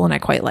enjoyable and I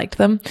quite liked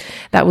them.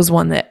 That was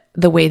one that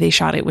the way they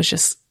shot it was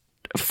just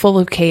full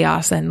of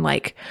chaos and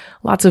like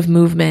lots of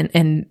movement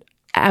and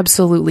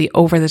absolutely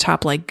over the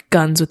top, like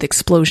guns with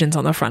explosions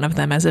on the front of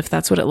them, as if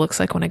that's what it looks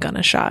like when a gun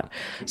is shot.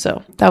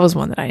 So that was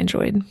one that I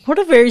enjoyed. What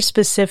a very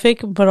specific,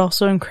 but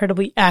also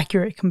incredibly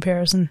accurate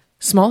comparison.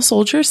 Small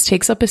Soldiers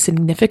takes up a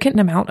significant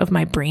amount of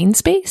my brain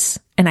space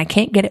and I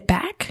can't get it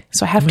back.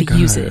 So I have to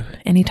use it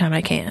anytime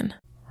I can.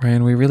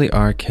 Ryan, we really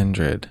are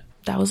kindred.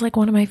 That was like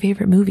one of my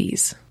favorite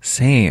movies.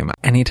 Same.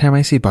 Anytime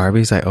I see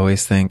Barbies, I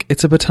always think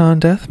it's a Baton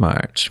Death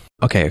March.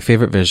 Okay,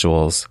 favorite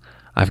visuals.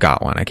 I've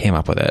got one. I came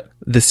up with it.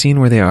 The scene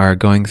where they are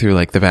going through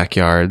like the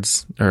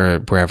backyards or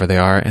wherever they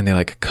are and they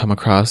like come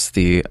across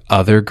the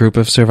other group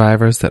of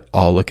survivors that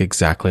all look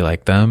exactly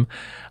like them.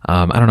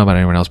 I don't know about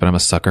anyone else, but I'm a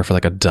sucker for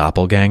like a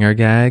doppelganger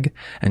gag,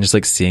 and just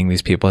like seeing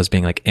these people as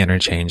being like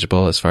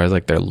interchangeable as far as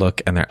like their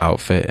look and their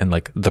outfit and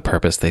like the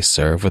purpose they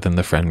serve within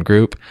the friend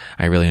group.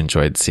 I really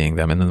enjoyed seeing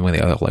them. And then when they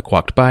all like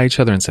walked by each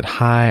other and said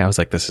hi, I was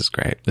like, this is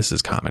great. This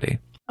is comedy.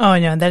 Oh,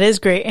 no, that is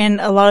great.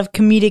 And a lot of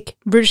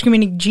British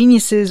comedic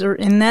geniuses are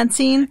in that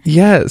scene.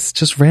 Yes,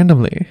 just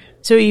randomly.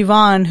 So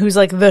Yvonne, who's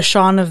like the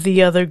Sean of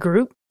the other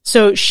group.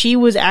 So she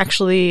was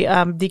actually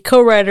the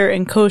co-writer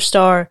and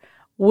co-star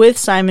with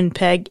Simon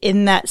Pegg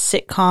in that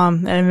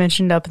sitcom that I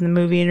mentioned up in the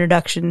movie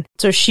introduction.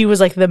 So she was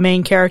like the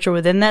main character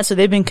within that. So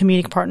they've been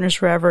comedic partners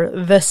forever.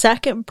 The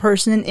second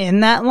person in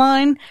that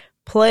line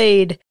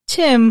played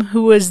Tim,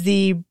 who was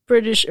the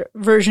British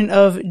version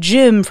of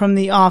Jim from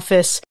The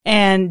Office,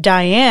 and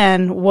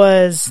Diane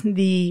was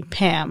the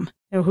Pam,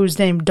 who's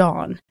named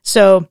Dawn.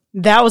 So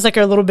that was like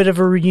a little bit of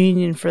a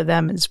reunion for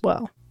them as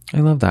well.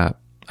 I love that.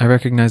 I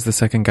recognize the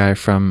second guy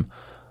from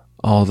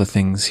all the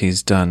things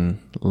he's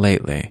done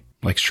lately.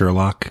 Like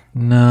Sherlock?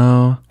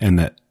 No.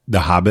 And the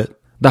Hobbit?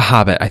 The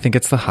Hobbit. I think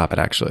it's The Hobbit,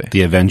 actually.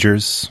 The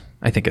Avengers?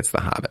 I think it's The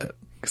Hobbit,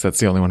 because that's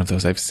the only one of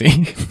those I've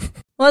seen.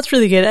 Well, that's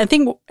really good. I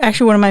think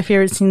actually one of my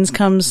favorite scenes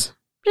comes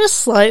just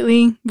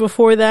slightly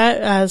before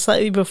that,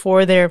 slightly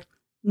before they're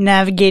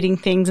navigating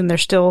things and they're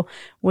still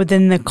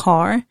within the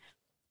car.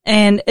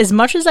 And as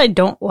much as I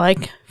don't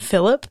like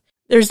Philip,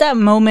 there's that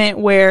moment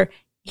where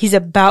he's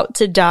about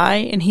to die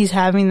and he's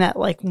having that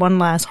like one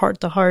last heart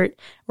to heart,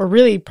 or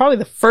really probably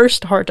the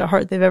first heart to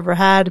heart they've ever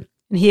had.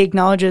 And he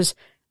acknowledges,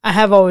 I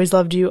have always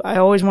loved you. I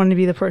always wanted to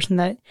be the person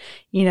that,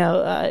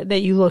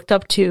 that you looked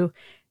up to.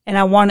 And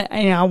I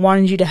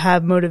wanted you to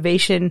have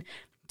motivation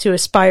to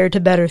aspire to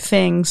better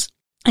things.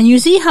 And you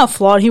see how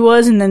flawed he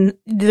was, and then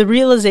the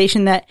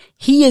realization that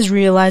he is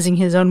realizing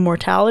his own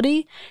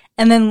mortality,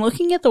 and then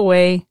looking at the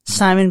way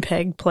Simon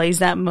Pegg plays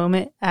that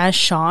moment as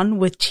Sean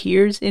with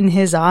tears in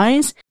his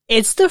eyes.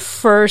 It's the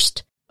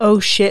first oh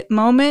shit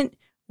moment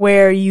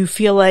where you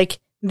feel like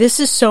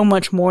this is so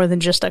much more than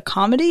just a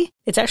comedy.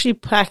 It's actually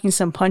packing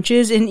some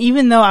punches. And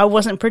even though I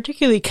wasn't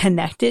particularly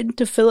connected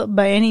to Philip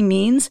by any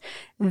means,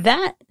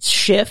 that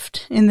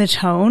shift in the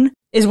tone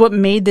is what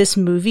made this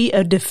movie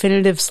a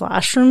definitive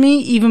slash for me,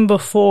 even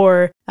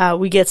before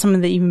we get some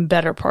of the even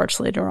better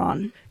parts later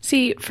on.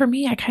 See, for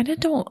me, I kind of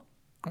don't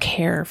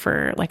care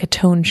for like a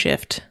tone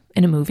shift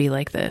in a movie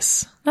like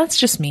this. That's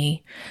just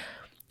me.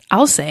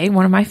 I'll say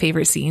one of my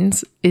favorite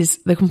scenes is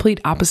the complete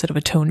opposite of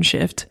a tone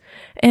shift.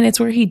 And it's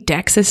where he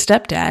decks his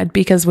stepdad,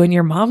 because when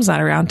your mom's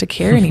not around to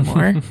care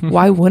anymore,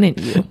 why wouldn't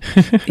you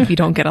if you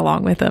don't get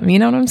along with him? You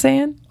know what I'm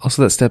saying?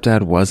 Also, that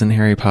stepdad was in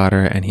Harry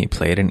Potter and he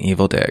played an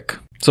evil dick.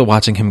 So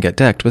watching him get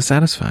decked was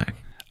satisfying.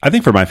 I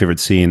think for my favorite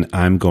scene,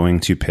 I'm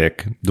going to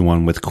pick the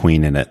one with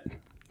Queen in it,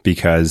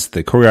 because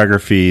the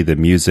choreography, the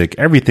music,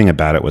 everything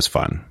about it was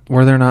fun.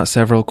 Were there not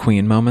several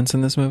Queen moments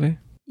in this movie?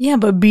 Yeah,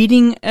 but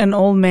beating an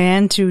old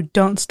man to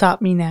Don't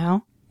Stop Me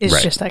Now is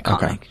Right. just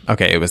iconic.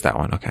 Okay, it was that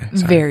one. Okay.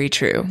 Sorry. Very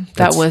true.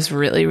 That was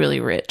really, really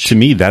rich. To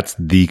me, that's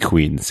the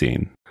Queen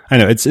scene. I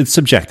know it's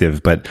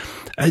subjective, but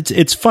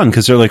it's fun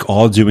because they're like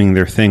all doing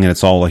their thing and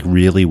it's all like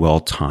really well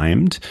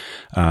timed.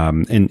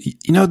 And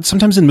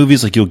sometimes in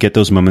movies, like you'll get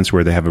those moments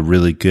where they have a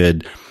really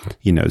good,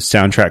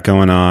 soundtrack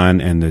going on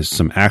and there's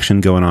some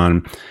action going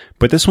on.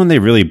 But this one, they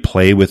really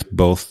play with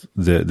both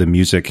the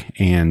music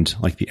and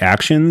like the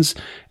actions,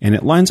 and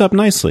it lines up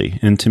nicely.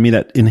 And to me,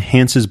 that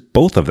enhances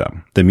both of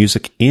them, the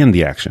music and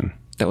the action.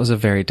 That was a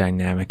very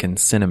dynamic and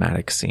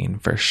cinematic scene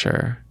for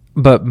sure.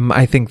 But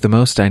I think the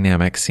most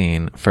dynamic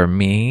scene for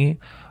me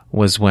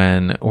was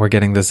when we're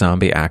getting the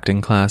zombie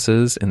acting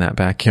classes in that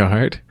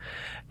backyard.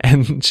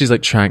 And she's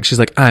like,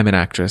 I'm an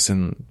actress.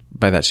 And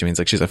by that, she means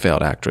like she's a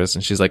failed actress.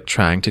 And she's like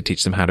trying to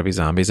teach them how to be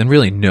zombies. And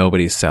really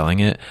nobody's selling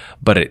it.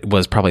 But it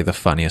was probably the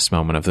funniest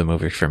moment of the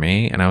movie for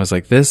me. And I was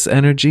like, this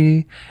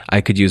energy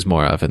I could use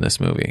more of in this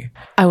movie.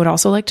 I would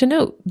also like to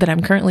note that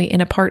I'm currently in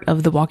a part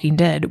of The Walking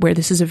Dead where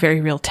this is a very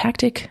real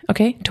tactic,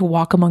 okay, to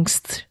walk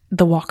amongst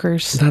the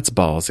walkers. That's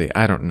ballsy.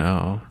 I don't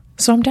know.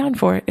 So I'm down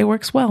for it. It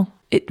works well.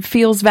 It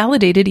feels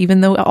validated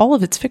even though all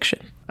of it's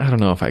fiction. I don't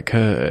know if I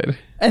could.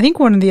 I think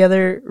one of the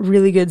other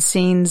really good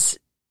scenes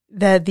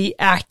that the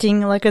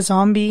acting like a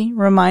zombie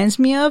reminds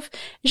me of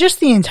is just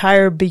the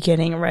entire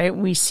beginning, right?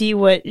 We see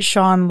what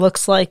Sean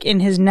looks like in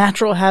his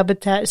natural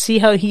habitat, see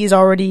how he's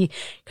already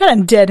kind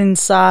of dead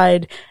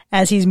inside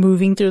as he's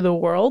moving through the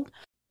world.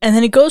 And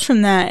then it goes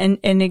from that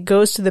and it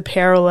goes to the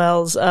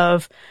parallels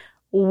of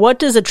what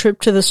does a trip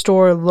to the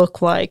store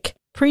look like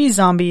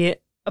pre-zombie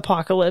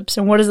apocalypse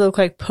and what does it look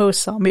like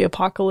post-zombie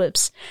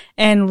apocalypse,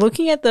 and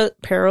looking at the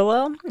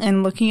parallel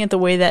and looking at the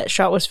way that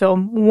shot was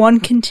filmed, one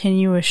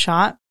continuous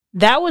shot.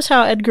 That was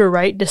how Edgar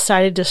Wright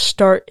decided to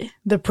start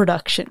the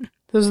production.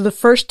 Those are the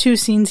first two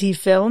scenes he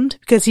filmed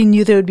because he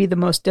knew they would be the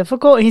most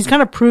difficult, and he's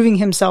kind of proving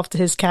himself to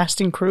his cast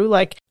and crew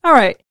like, all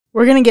right,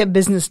 we're going to get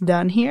business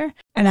done here.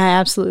 And I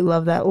absolutely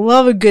love that.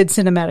 Love a good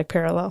cinematic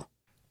parallel.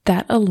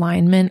 That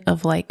alignment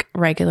of like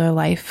regular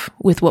life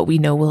with what we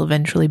know will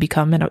eventually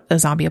become a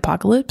zombie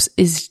apocalypse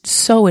is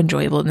so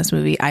enjoyable in this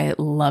movie. I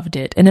loved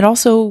it. And it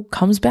also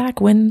comes back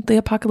when the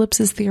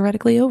apocalypse is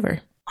theoretically over.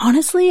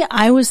 Honestly,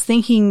 I was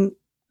thinking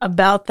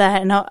about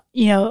that. And,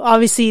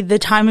 obviously the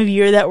time of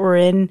year that we're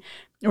in,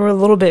 we're a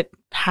little bit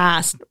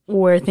past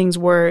where things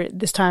were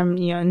this time,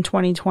 in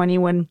 2020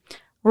 when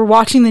we're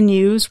watching the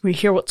news, we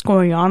hear what's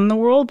going on in the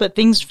world, but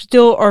things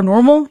still are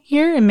normal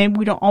here. And maybe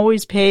we don't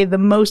always pay the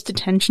most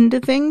attention to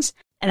things.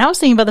 And I was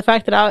thinking about the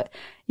fact that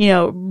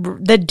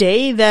the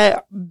day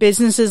that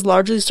businesses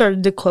largely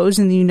started to close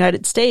in the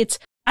United States,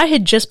 I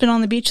had just been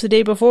on the beach the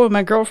day before with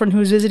my girlfriend who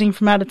was visiting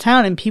from out of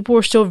town, and people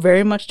were still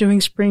very much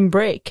doing spring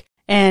break.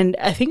 And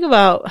I think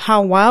about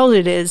how wild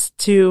it is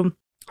to,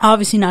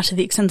 obviously not to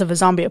the extent of a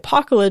zombie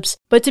apocalypse,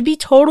 but to be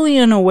totally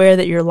unaware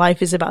that your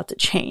life is about to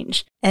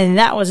change. And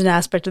that was an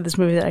aspect of this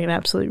movie that I can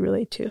absolutely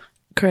relate to.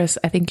 Chris,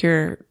 I think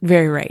you're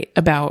very right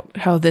about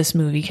how this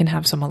movie can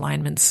have some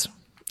alignments,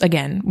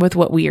 again, with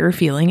what we are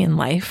feeling in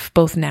life,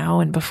 both now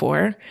and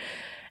before.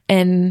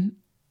 And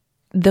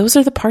those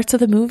are the parts of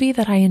the movie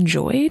that I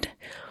enjoyed,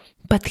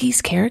 but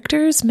these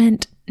characters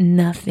meant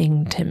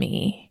nothing to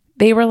me.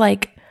 They were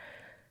like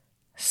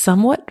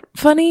somewhat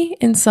funny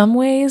in some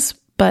ways,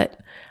 but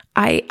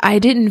I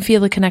didn't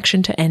feel a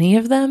connection to any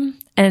of them.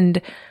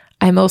 And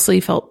I mostly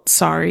felt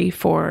sorry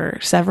for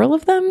several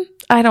of them.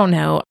 I don't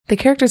know. The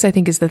characters, I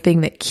think, is the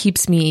thing that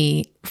keeps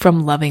me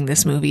from loving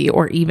this movie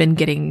or even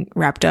getting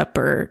wrapped up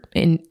or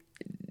in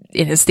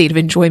a state of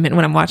enjoyment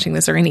when I'm watching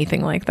this or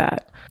anything like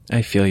that.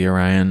 I feel you,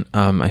 Ryan.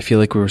 I feel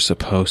like we were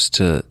supposed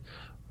to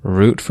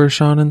root for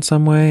Sean in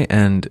some way,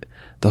 and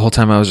the whole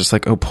time I was just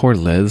like, oh, poor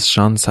Liz,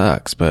 Sean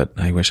sucks, but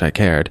I wish I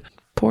cared.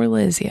 Poor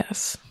Liz,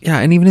 yes. Yeah,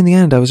 and even in the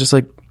end, I was just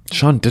like,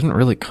 Sean didn't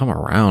really come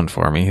around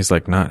for me. He's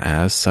like not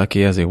as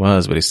sucky as he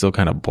was, but he's still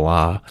kind of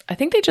blah. I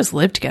think they just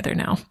live together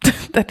now.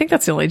 I think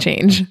that's the only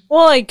change.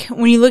 Well, like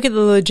when you look at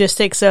the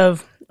logistics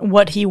of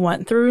what he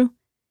went through,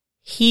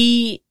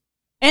 he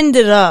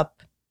ended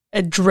up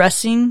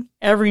addressing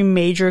every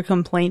major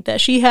complaint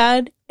that she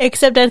had,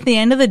 except at the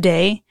end of the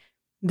day,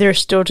 they're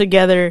still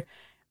together.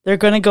 They're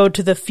going to go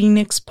to the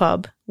Phoenix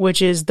pub,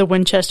 which is the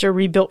Winchester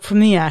rebuilt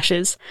from the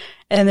ashes,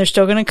 and they're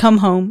still going to come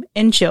home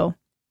and chill.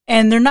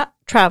 And they're not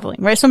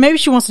traveling, right? So maybe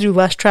she wants to do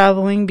less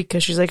traveling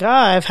because she's like,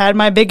 I've had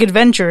my big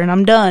adventure and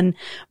I'm done.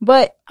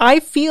 But I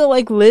feel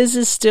like Liz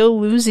is still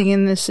losing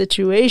in this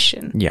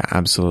situation. Yeah,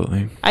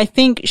 absolutely. I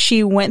think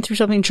she went through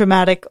something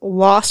traumatic,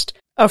 lost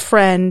a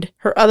friend.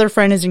 Her other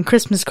friend is in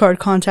Christmas card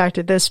contact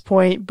at this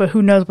point, but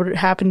who knows what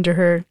happened to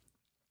her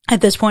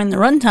at this point in the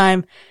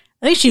runtime.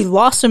 I think she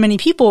lost so many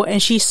people,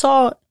 and she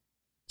saw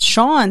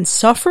Sean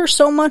suffer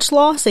so much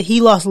loss that he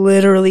lost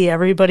literally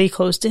everybody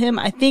close to him.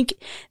 I think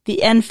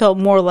the end felt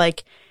more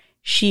like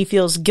she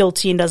feels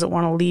guilty and doesn't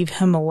want to leave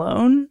him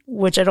alone,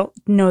 which I don't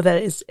know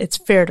that it's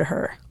fair to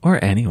her.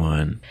 Or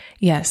anyone.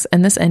 Yes,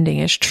 and this ending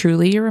is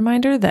truly a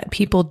reminder that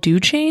people do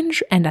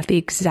change, and at the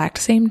exact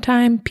same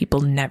time,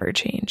 people never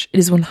change. It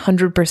is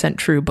 100%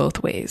 true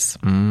both ways.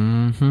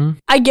 Mm-hmm.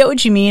 I get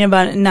what you mean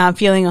about not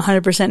feeling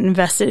 100%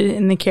 invested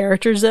in the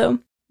characters, though,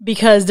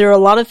 because there are a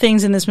lot of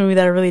things in this movie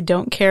that I really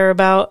don't care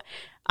about.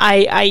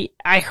 I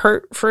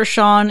hurt for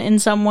Sean in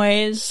some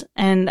ways,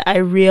 and I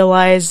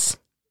realize,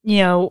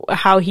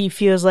 how he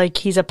feels like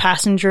he's a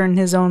passenger in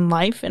his own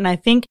life. And I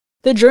think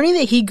the journey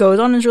that he goes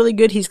on is really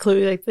good. He's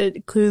clearly like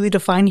the clearly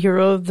defined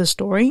hero of the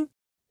story.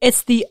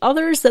 It's the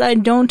others that I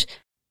don't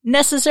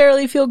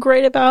necessarily feel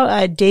great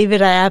about.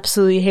 David, I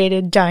absolutely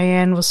hated.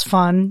 Diane was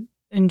fun.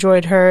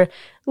 Enjoyed her.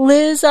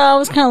 Liz, I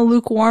was kind of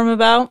lukewarm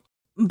about.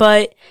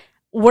 But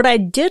what I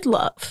did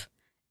love,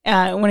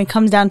 when it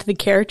comes down to the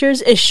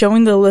characters, is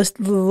showing the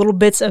little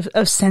bits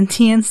of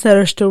sentience that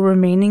are still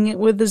remaining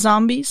with the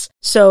zombies.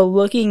 So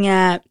looking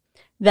at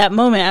that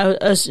moment,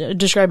 I was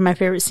describing my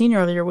favorite scene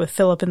earlier with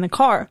Philip in the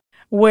car,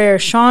 where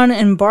Sean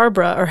and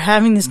Barbara are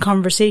having this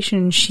conversation,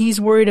 and she's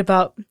worried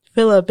about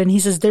Philip, and he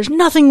says, there's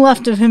nothing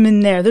left of him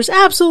in there. There's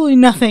absolutely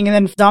nothing. And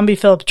then zombie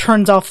Philip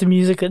turns off the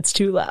music that's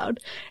too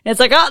loud. And it's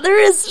like,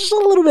 there is just a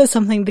little bit of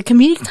something. The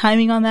comedic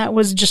timing on that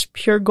was just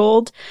pure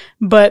gold.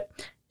 But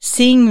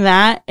seeing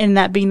that and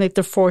that being like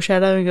the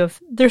foreshadowing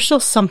of there's still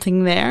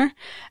something there.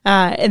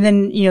 And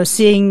then,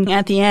 seeing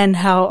at the end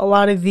how a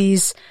lot of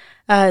these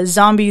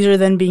zombies are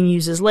then being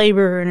used as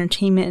labor,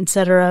 entertainment,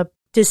 etc.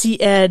 To see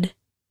Ed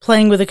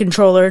playing with a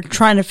controller,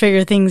 trying to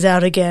figure things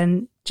out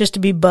again, just to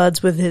be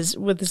buds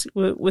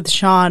with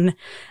Sean.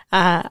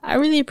 I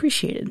really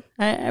appreciated.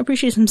 I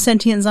appreciate some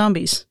sentient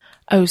zombies.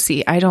 Oh,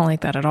 see, I don't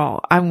like that at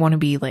all. I want to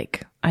be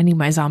like, I need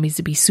my zombies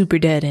to be super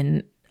dead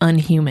and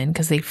unhuman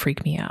because they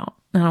freak me out.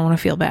 I don't want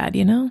to feel bad,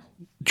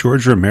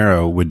 George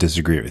Romero would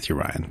disagree with you,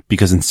 Ryan,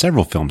 because in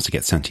several films they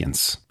get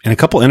sentience. In a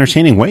couple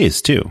entertaining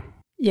ways, too.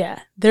 Yeah.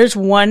 There's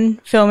one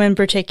film in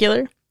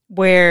particular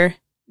where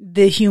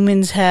the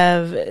humans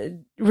have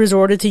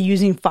resorted to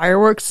using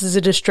fireworks as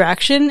a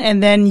distraction,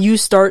 and then you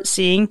start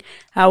seeing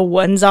how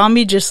one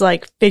zombie just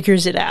like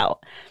figures it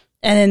out.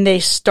 And then they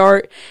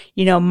start,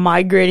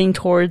 migrating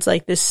towards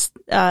like this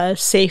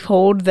safe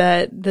hold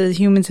that the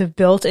humans have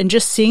built, and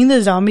just seeing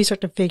the zombies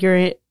start to figure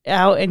it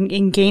out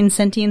and gain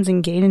sentience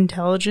and gain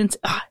intelligence.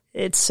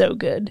 It's so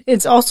good.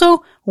 It's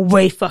also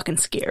way fucking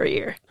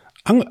scarier.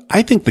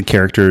 I think the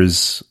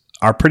characters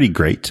are pretty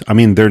great. I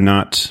mean, they're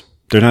not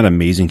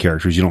amazing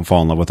characters. You don't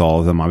fall in love with all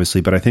of them,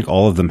 obviously, but I think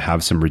all of them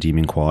have some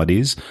redeeming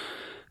qualities.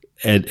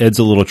 Ed's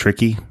a little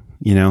tricky,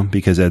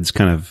 because Ed's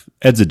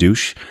a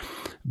douche.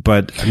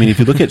 But I mean, if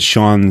you look at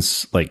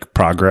Sean's like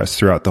progress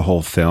throughout the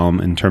whole film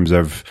in terms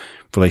of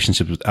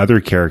relationships with other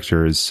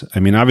characters, I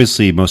mean,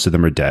 obviously most of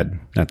them are dead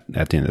at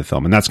the end of the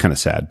film, and that's kind of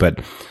sad. But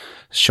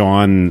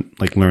Sean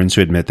like learns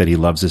to admit that he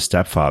loves his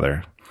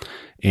stepfather,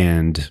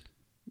 and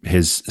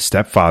his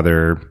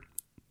stepfather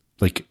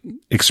like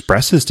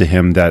expresses to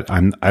him that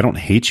I don't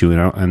hate you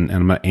and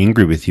I'm not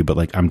angry with you, but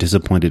like I'm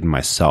disappointed in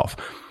myself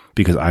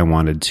because I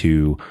wanted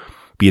to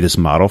be this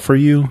model for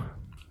you.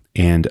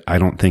 And I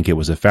don't think it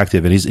was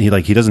effective. And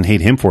he doesn't hate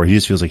him for it. He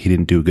just feels like he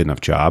didn't do a good enough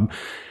job.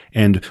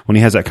 And when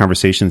he has that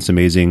conversation, it's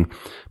amazing.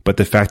 But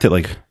the fact that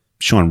like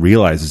Sean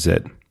realizes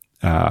it,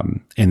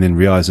 and then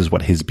realizes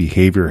what his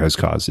behavior has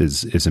caused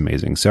is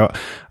amazing. So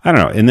I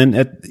don't know. And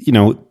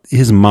then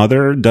his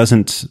mother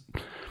doesn't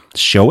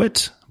show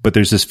it, but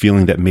there's this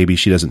feeling that maybe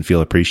she doesn't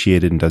feel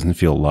appreciated and doesn't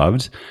feel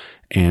loved.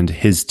 And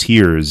his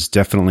tears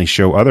definitely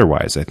show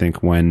otherwise. I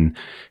think when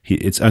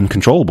it's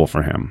uncontrollable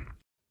for him.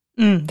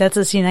 That's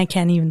a scene I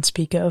can't even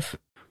speak of.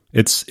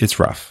 It's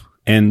rough.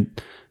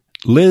 And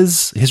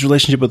his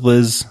relationship with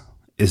Liz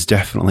is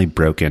definitely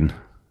broken.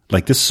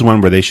 Like, this is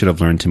one where they should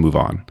have learned to move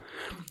on.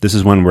 This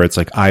is one where it's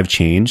like, I've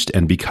changed,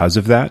 and because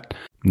of that,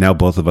 now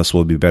both of us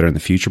will be better in the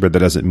future, but that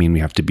doesn't mean we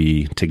have to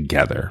be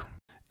together.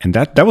 And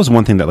that was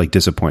one thing that like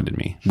disappointed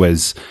me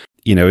was,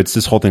 it's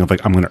this whole thing of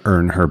like, I'm going to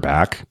earn her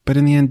back. But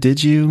in the end,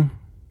 did you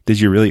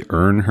really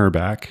earn her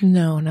back?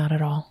 No, not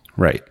at all.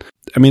 Right.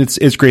 I mean,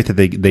 it's great that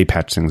they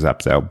patch things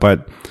up though,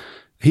 but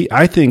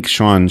I think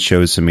Sean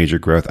shows some major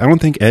growth. I don't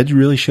think Ed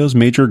really shows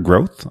major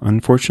growth,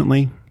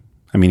 unfortunately.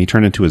 I mean, he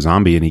turned into a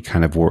zombie and he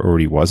kind of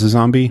already was a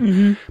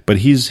zombie, but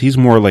he's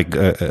more like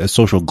a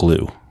social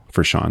glue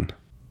for Sean.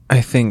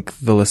 I think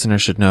the listener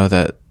should know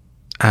that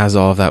as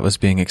all of that was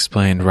being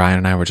explained, Ryan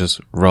and I were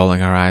just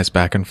rolling our eyes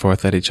back and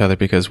forth at each other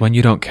because when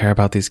you don't care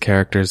about these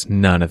characters,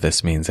 none of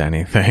this means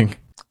anything.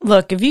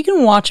 Look, if you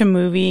can watch a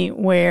movie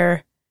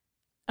where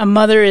a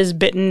mother is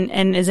bitten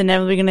and is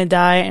inevitably going to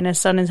die, and a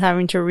son is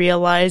having to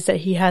realize that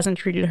he hasn't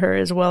treated her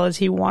as well as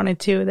he wanted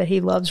to, that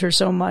he loves her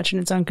so much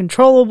and it's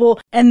uncontrollable,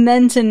 and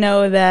then to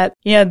know that,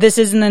 this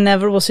is an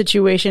inevitable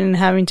situation and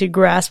having to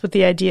grasp with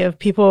the idea of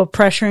people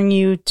pressuring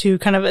you to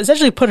kind of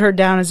essentially put her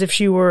down as if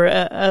she were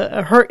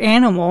a hurt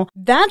animal,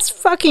 that's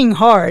fucking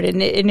hard.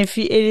 And if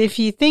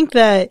you think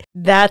that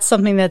that's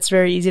something that's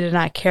very easy to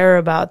not care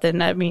about,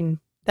 then I mean,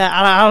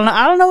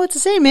 I don't know what to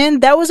say,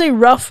 man. That was a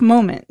rough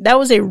moment.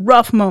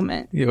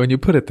 Yeah, when you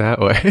put it that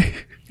way.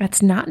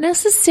 That's not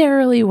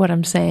necessarily what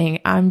I'm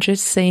saying. I'm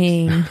just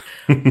saying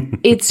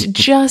it's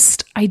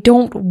just, I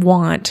don't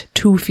want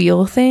to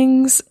feel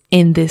things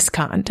in this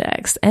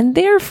context. And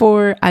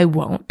therefore, I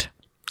won't.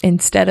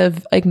 Instead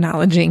of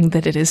acknowledging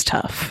that it is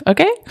tough.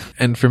 Okay?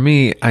 And for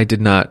me, I did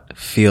not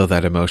feel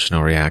that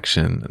emotional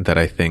reaction that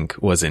I think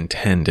was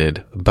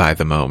intended by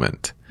the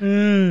moment.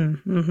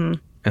 Mm-hmm.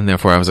 And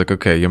therefore I was like,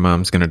 okay, your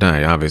mom's going to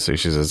die. Obviously,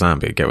 she's a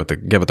zombie. Get with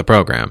the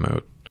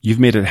program. You've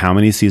made it how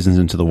many seasons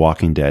into The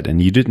Walking Dead,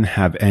 and you didn't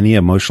have any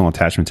emotional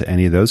attachment to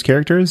any of those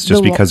characters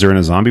just because they're in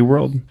a zombie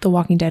world? The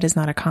Walking Dead is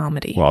not a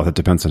comedy. Well, that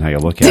depends on how you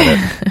look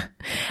at it.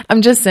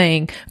 I'm just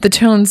saying, the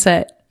tone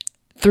set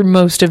through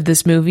most of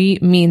this movie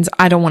means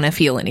I don't want to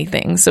feel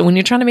anything. So when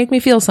you're trying to make me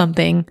feel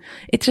something,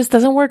 it just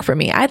doesn't work for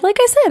me. Like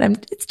I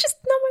said, it's just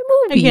not my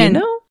movie,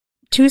 Again,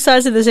 two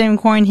sides of the same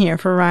coin here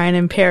for Ryan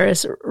and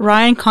Paris.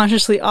 Ryan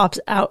consciously opts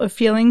out of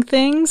feeling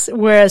things,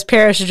 whereas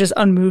Paris is just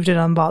unmoved and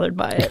unbothered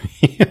by it.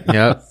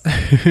 Yep.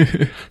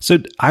 So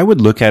I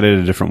would look at it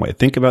a different way.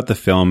 Think about the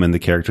film and the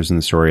characters in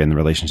the story and the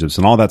relationships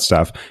and all that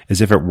stuff as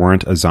if it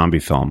weren't a zombie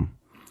film,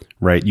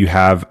 right? You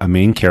have a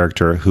main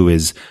character who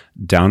is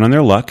down on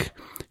their luck,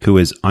 who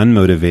is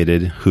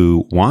unmotivated,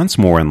 who wants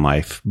more in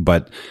life,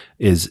 but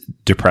is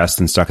depressed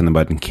and stuck in the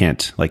mud and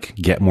can't like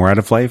get more out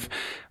of life.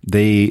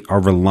 They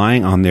are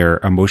relying on their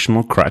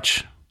emotional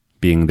crutch,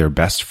 being their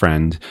best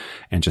friend,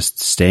 and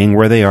just staying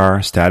where they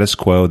are, status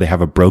quo. They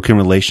have a broken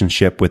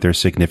relationship with their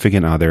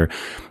significant other.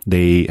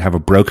 They have a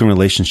broken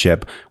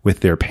relationship with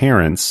their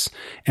parents.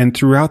 And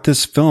throughout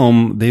this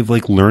film, they've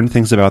like learned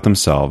things about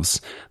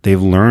themselves.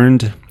 They've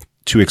learned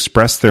to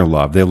express their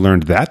love. They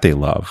learned that they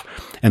love.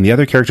 And the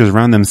other characters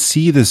around them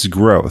see this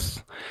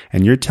growth.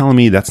 And you're telling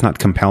me that's not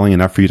compelling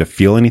enough for you to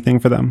feel anything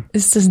for them?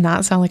 This does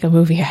not sound like a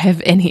movie I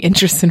have any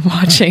interest in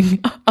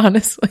watching,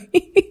 honestly.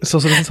 This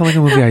also doesn't sound like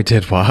a movie I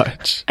did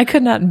watch. I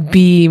could not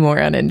be more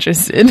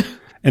uninterested.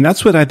 And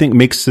that's what I think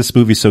makes this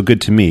movie so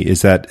good to me,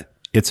 is that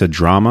it's a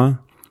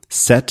drama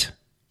set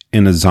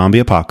in a zombie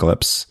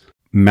apocalypse,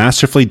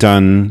 masterfully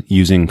done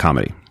using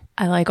comedy.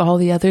 I like all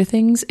the other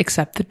things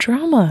except the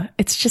drama.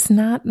 It's just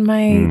not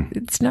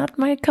it's not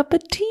my cup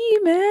of tea,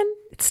 man.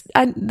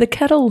 The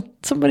kettle,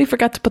 somebody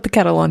forgot to put the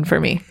kettle on for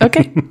me.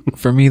 Okay.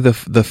 For me, the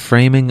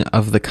framing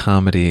of the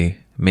comedy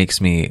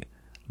makes me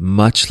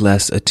much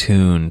less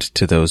attuned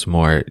to those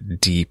more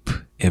deep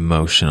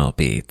emotional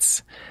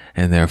beats.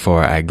 And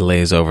therefore I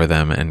glaze over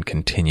them and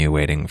continue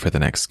waiting for the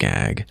next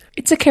gag.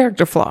 It's a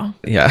character flaw.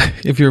 Yeah.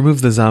 If you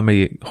remove the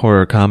zombie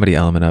horror comedy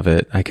element of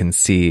it, I can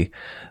see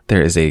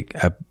there is a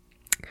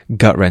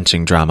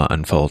gut-wrenching drama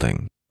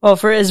unfolding. Well,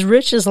 for as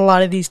rich as a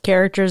lot of these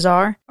characters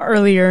are,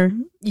 earlier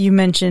you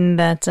mentioned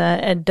that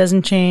Ed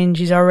doesn't change.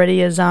 He's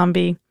already a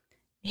zombie.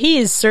 He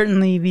is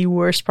certainly the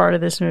worst part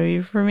of this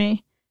movie for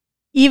me.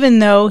 Even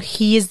though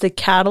he is the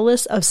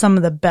catalyst of some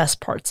of the best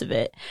parts of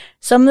it.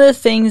 Some of the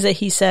things that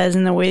he says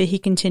and the way that he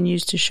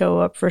continues to show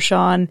up for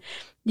Sean,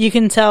 you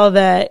can tell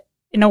that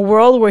in a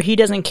world where he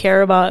doesn't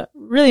care about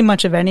really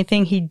much of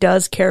anything, he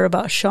does care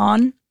about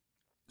Sean.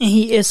 And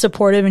he is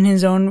supportive in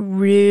his own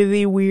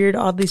really weird,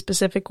 oddly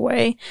specific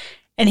way.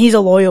 And he's a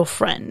loyal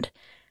friend,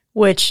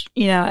 which,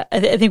 you know,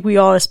 I think we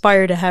all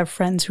aspire to have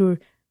friends who are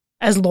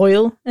as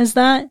loyal as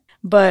that.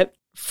 But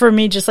for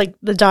me, just like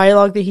the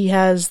dialogue that he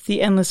has,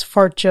 the endless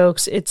fart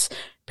jokes, it's,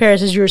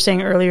 Paris, as you were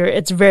saying earlier,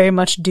 it's very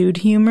much dude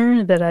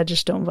humor that I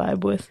just don't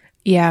vibe with.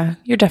 Yeah,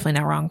 you're definitely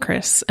not wrong,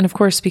 Chris. And of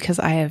course, because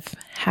I have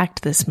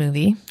hacked this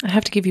movie, I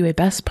have to give you a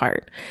best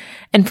part.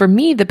 And for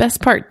me, the best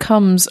part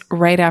comes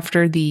right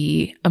after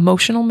the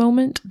emotional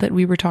moment that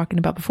we were talking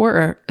about before,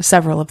 or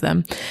several of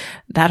them.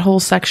 That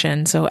whole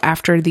section. So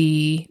after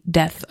the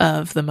death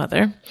of the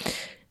mother.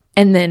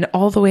 And then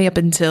all the way up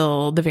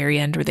until the very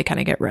end where they kind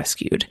of get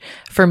rescued.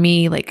 For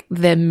me, like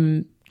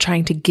them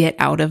trying to get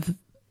out of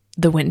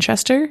the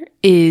Winchester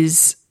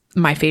is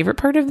my favorite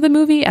part of the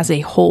movie as a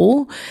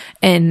whole.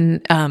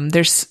 And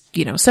there's,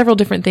 you know, several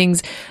different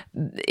things.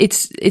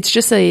 It's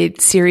just a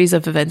series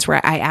of events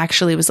where I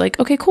actually was like,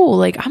 okay, cool.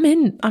 Like I'm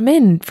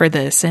in for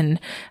this. And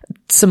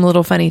some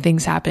little funny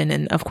things happen.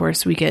 And of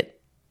course we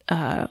get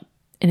an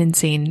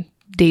insane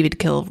David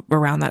kill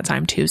around that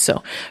time too.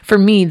 So for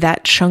me,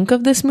 that chunk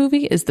of this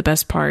movie is the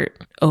best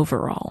part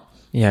overall.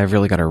 Yeah, I've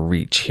really got to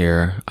reach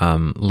here.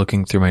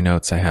 Looking through my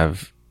notes, I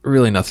have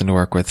really nothing to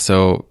work with.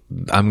 So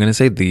I'm going to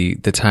say the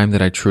time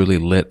that I truly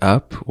lit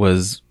up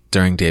was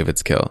during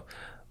David's kill.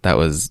 That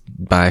was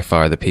by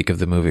far the peak of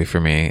the movie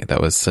for me.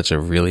 That was such a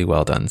really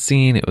well done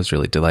scene. It was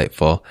really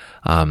delightful.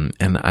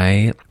 And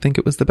I think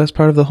it was the best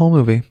part of the whole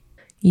movie.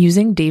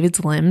 Using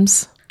David's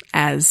limbs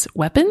as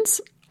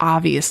weapons,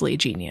 obviously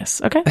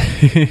genius.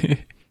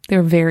 Okay.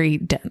 They're very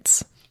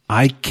dense.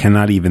 I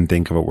cannot even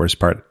think of a worst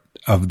part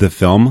of the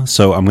film.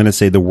 So I'm going to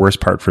say the worst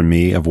part for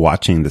me of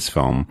watching this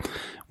film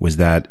was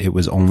that it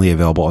was only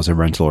available as a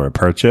rental or a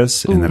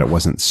purchase and that it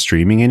wasn't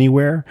streaming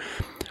anywhere.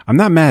 I'm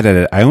not mad at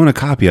it. I own a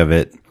copy of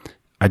it.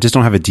 I just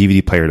don't have a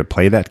DVD player to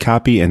play that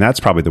copy. And that's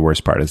probably the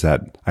worst part, is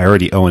that I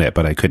already own it,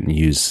 but I couldn't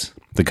use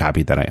the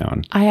copy that I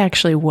own. I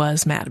actually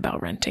was mad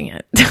about renting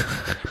it.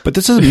 But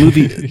this is a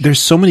movie. There's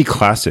so many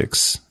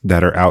classics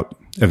that are out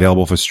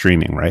available for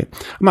streaming, right?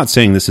 I'm not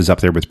saying this is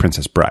up there with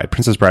Princess Bride.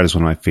 Princess Bride is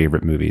one of my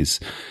favorite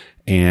movies.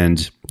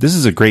 And this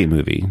is a great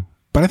movie,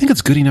 but I think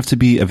it's good enough to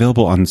be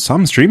available on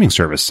some streaming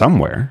service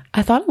somewhere.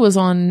 I thought it was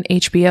on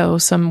HBO.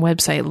 Some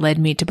website led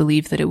me to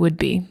believe that it would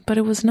be, but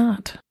it was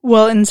not.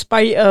 Well, in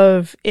spite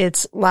of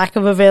its lack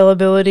of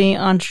availability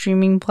on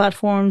streaming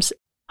platforms,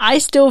 I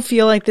still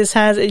feel like this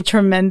has a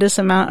tremendous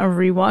amount of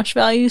rewatch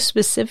value,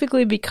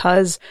 specifically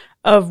because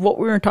of what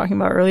we were talking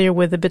about earlier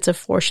with the bits of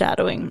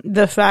foreshadowing.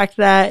 The fact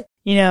that,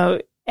 you know,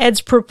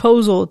 Ed's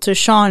proposal to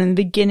Sean in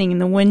the beginning in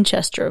the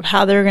Winchester of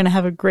how they're going to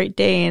have a great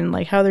day and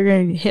like how they're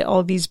going to hit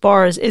all these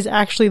bars is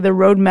actually the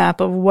roadmap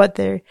of what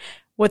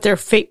their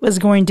fate was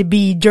going to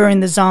be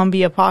during the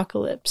zombie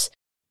apocalypse.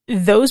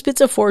 Those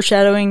bits of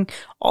foreshadowing,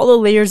 all the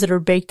layers that are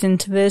baked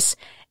into this,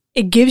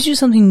 it gives you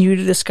something new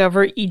to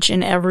discover each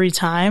and every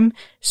time.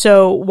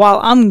 So while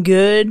I'm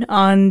good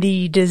on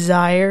the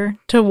desire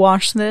to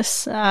watch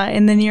this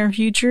in the near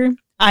future,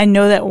 I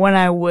know that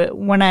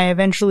when I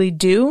eventually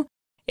do,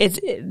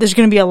 there's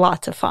going to be a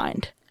lot to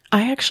find.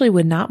 I actually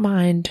would not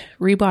mind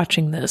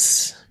rewatching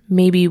this,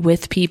 maybe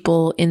with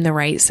people in the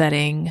right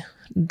setting,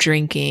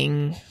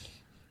 drinking,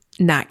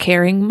 not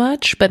caring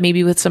much, but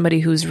maybe with somebody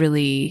who's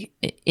really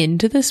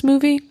into this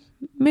movie.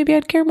 Maybe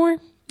I'd care more.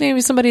 Maybe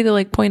somebody to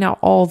like point out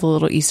all the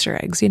little Easter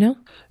eggs, you know?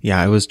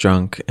 Yeah, I was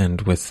drunk and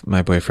with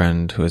my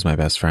boyfriend, who is my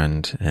best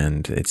friend,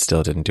 and it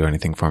still didn't do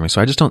anything for me. So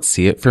I just don't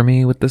see it for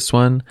me with this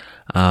one.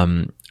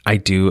 I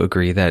do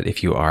agree that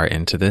if you are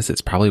into this,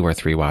 it's probably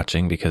worth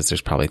rewatching because there's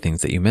probably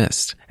things that you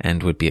missed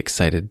and would be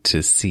excited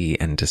to see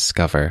and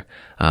discover.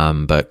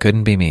 But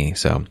couldn't be me,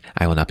 so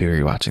I will not be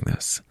rewatching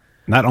this.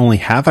 Not only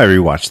have I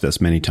rewatched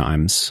this many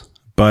times,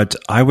 but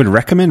I would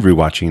recommend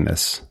rewatching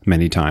this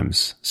many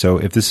times. So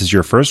if this is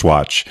your first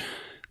watch,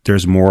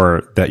 there's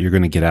more that you're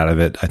going to get out of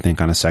it, I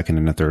think, on a second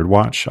and a third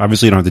watch.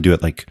 Obviously, you don't have to do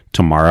it like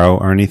tomorrow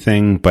or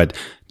anything, but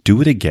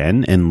do it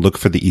again and look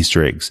for the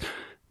Easter eggs.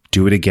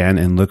 Do it again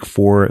and look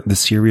for the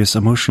serious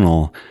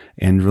emotional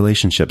and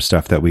relationship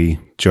stuff that we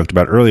joked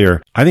about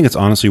earlier. I think it's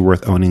honestly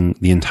worth owning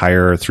the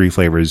entire Three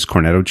Flavors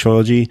Cornetto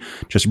trilogy.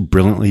 Just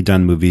brilliantly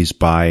done movies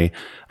by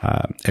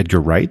Edgar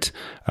Wright.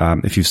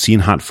 If you've seen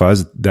Hot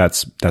Fuzz,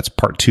 that's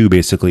part two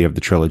basically of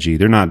the trilogy.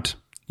 They're not,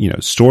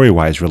 story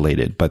wise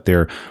related, but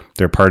they're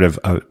part of,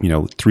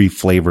 3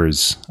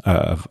 flavors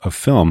of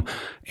film,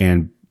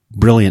 and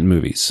brilliant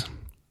movies.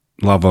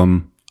 Love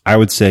them. I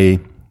would say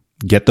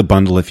get the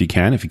bundle if you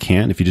can. If you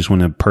can't, if you just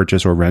want to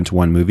purchase or rent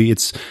one movie,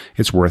 it's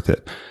worth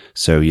it.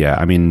 So yeah,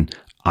 I mean,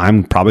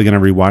 I'm probably going to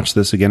rewatch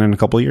this again in a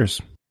couple of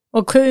years.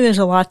 Well, clearly there's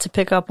a lot to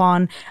pick up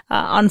on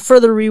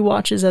further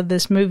rewatches of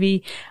this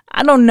movie.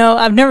 I don't know.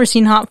 I've never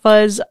seen Hot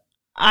Fuzz.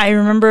 I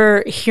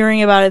remember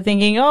hearing about it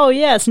thinking, oh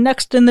yeah, it's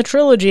next in the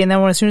trilogy. And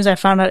then as soon as I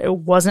found out it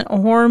wasn't a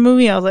horror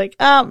movie, I was like,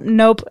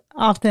 nope,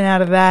 often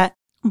out of that.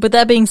 But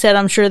that being said,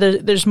 I'm sure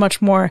there's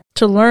much more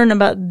to learn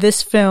about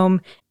this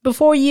film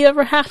before you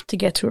ever have to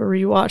get to a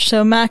rewatch.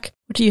 So Mac,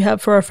 what do you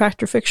have for our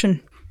Fact or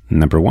Fiction?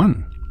 Number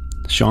 1.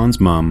 Sean's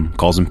mom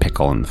calls him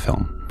Pickle in the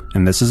film.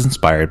 And this is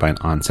inspired by an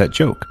on-set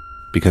joke,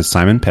 because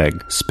Simon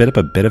Pegg spit up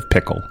a bit of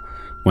pickle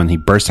when he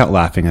burst out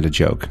laughing at a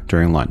joke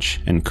during lunch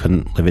and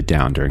couldn't live it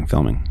down during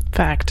filming.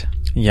 Fact.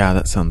 Yeah,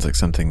 that sounds like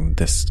something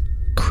this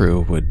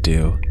crew would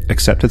do.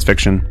 Except it's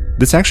fiction.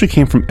 This actually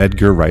came from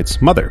Edgar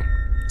Wright's mother.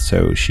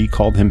 So she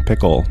called him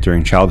Pickle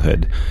during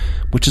childhood,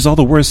 which is all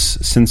the worse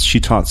since she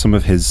taught some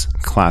of his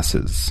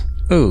classes.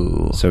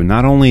 Ooh. So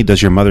not only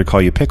does your mother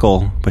call you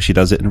Pickle, but she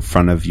does it in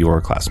front of your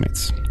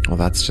classmates. Well,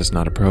 that's just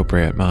not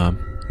appropriate, Mom.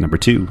 Number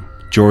 2.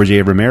 George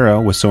A.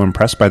 Romero was so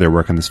impressed by their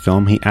work on this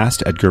film, he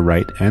asked Edgar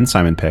Wright and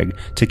Simon Pegg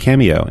to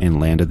cameo in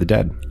Land of the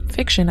Dead.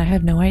 Fiction, I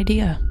have no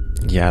idea.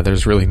 Yeah,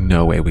 there's really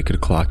no way we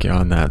could clock you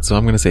on that, so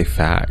I'm going to say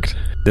fact.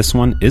 This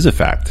one is a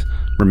fact.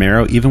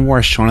 Romero even wore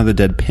a Shaun of the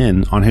Dead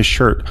pin on his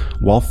shirt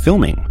while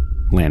filming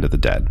Land of the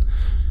Dead.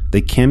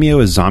 They cameo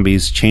as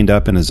zombies chained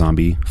up in a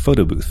zombie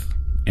photo booth.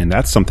 And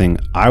that's something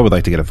I would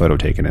like to get a photo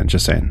taken in,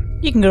 just saying.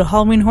 You can go to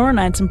Halloween Horror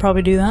Nights and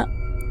probably do that.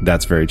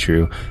 That's very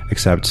true,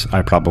 except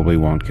I probably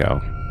won't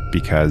go,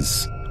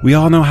 because we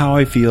all know how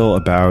I feel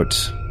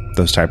about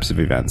those types of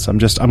events. I'm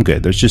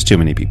good. There's just too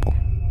many people.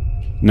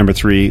 Number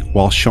 3,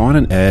 while Sean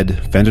and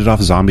Ed fended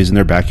off zombies in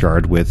their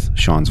backyard with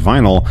Sean's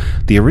vinyl,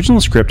 the original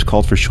script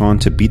called for Sean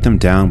to beat them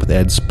down with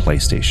Ed's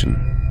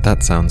PlayStation.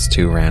 That sounds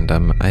too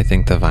random. I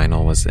think the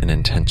vinyl was an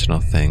intentional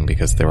thing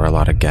because there were a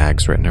lot of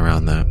gags written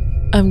around that.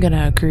 I'm going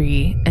to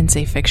agree and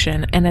say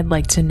fiction. And I'd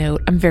like to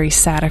note, I'm very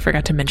sad I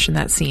forgot to mention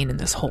that scene in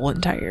this whole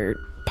entire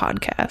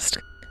podcast.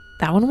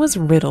 That one was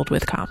riddled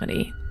with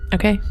comedy.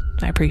 Okay,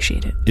 I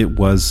appreciate it. It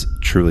was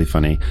truly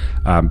funny.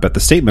 But the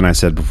statement I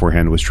said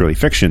beforehand was truly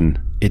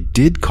fiction. It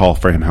did call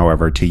for him,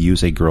 however, to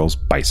use a girl's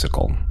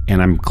bicycle.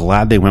 And I'm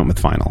glad they went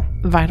with vinyl.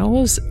 Vinyl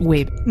was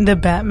way... The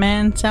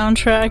Batman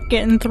soundtrack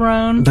getting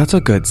thrown. That's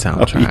a good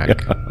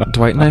soundtrack. Oh, yeah.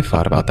 Dwight and I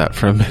thought about that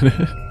for a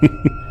minute.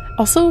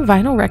 Also,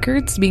 vinyl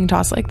records being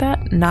tossed like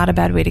that, not a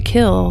bad way to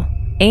kill.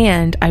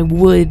 And I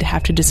would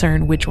have to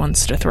discern which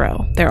ones to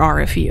throw. There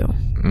are a few.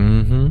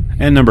 Mm-hmm.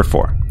 And number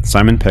 4,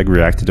 Simon Pegg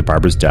reacted to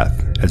Barbara's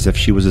death as if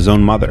she was his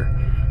own mother.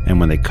 And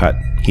when they cut,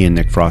 he and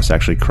Nick Frost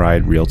actually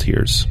cried real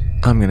tears.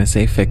 I'm going to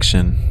say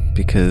fiction,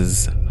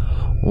 because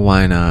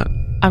why not?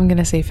 I'm going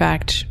to say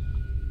fact,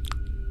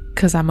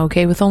 because I'm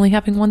okay with only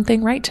having one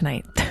thing right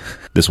tonight.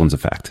 This one's a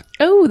fact.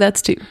 Oh,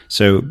 that's 2.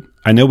 So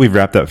I know we've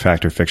wrapped up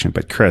fact or fiction,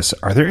 but Chris,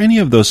 are there any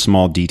of those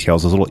small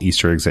details, those little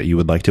Easter eggs that you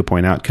would like to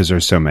point out? Because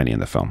there's so many in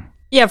the film.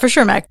 Yeah, for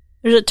sure, Mac.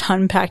 There's a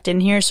ton packed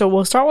in here. So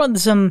we'll start with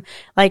some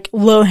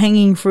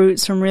low-hanging fruit,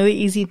 some really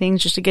easy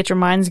things just to get your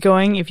minds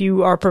going if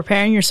you are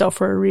preparing yourself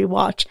for a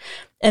rewatch.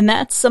 And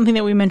that's something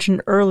that we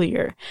mentioned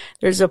earlier.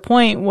 There's a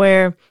point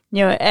where,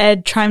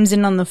 Ed chimes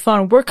in on the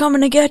phone, "We're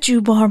coming to get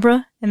you,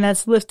 Barbara." And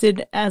that's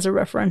lifted as a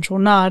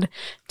referential nod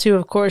to,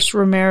 of course,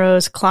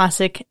 Romero's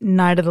classic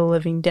Night of the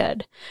Living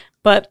Dead.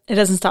 But it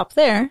doesn't stop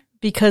there,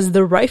 because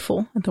the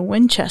rifle, the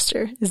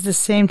Winchester, is the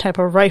same type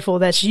of rifle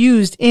that's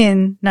used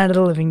in Night of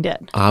the Living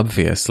Dead.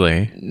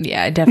 Obviously.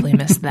 Yeah, I definitely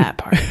missed that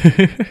part.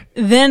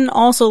 Then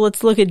also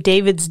let's look at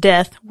David's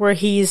death, where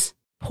he's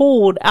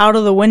pulled out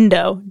of the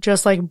window,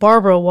 just like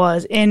Barbara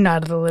was in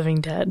Night of the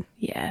Living Dead.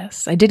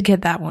 Yes, I did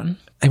get that one.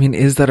 I mean,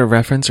 is that a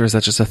reference, or is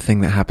that just a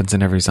thing that happens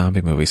in every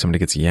zombie movie? Somebody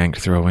gets yanked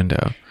through a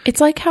window.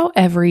 It's like how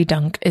every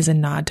dunk is a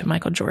nod to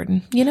Michael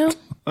Jordan,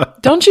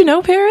 Don't you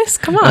know, Paris?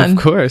 Come on. Of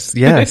course,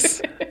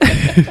 yes.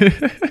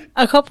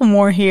 A couple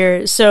more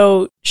here.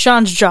 So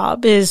Sean's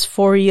job is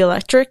Forey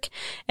Electric,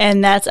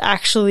 and that's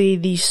actually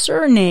the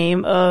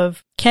surname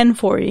of Ken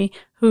Forey,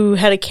 who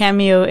had a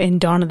cameo in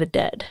Dawn of the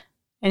Dead.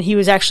 And he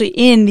was actually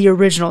in the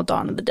original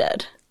Dawn of the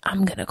Dead.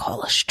 I'm going to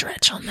call a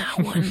stretch on that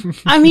one.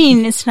 I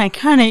mean, it's an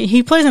iconic,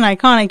 he plays an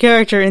iconic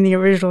character in the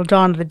original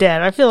Dawn of the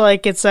Dead. I feel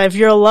like it's, if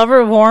you're a lover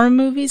of horror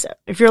movies,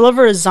 if you're a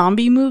lover of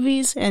zombie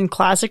movies and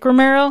classic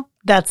Romero,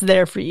 that's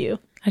there for you.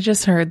 I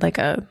just heard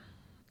a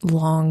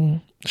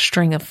long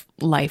string of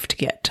life to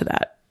get to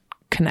that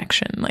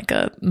connection, like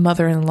a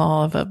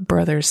mother-in-law of a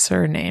brother's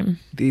surname.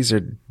 These are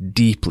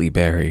deeply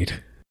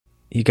buried.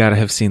 You gotta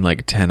have seen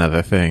 10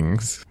 other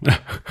things.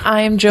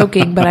 I am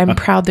joking, but I'm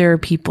proud there are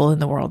people in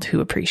the world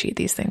who appreciate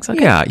these things.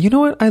 Okay? Yeah, you know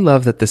what? I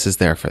love that this is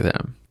there for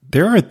them.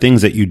 There are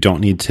things that you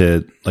don't need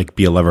to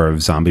be a lover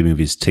of zombie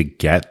movies to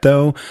get,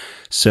 though.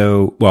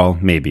 So, well,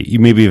 maybe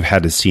you've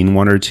had to seen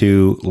one or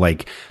two.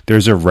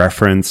 There's a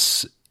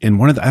reference in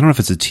one of the, I don't know if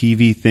it's a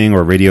TV thing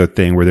or a radio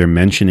thing where they're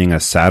mentioning a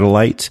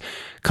satellite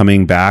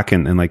coming back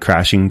and like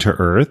crashing to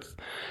Earth.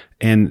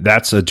 And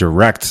that's a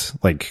direct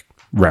like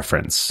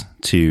reference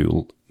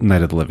to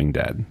Night of the Living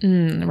Dead.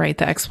 Right.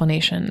 The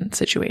explanation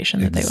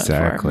situation that they went for.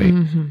 Exactly.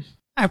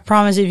 I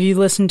promise if you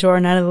listen to our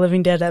Night of the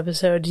Living Dead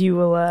episode, you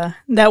will,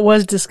 that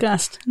was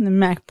discussed and then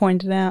Mac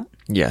pointed out.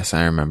 Yes,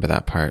 I remember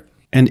that part.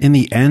 And in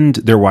the end,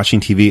 they're watching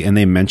TV and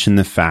they mention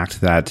the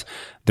fact that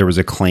there was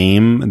a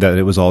claim that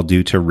it was all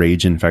due to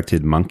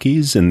rage-infected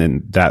monkeys, and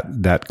then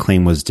that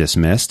claim was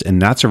dismissed, and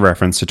that's a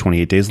reference to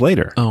 28 Days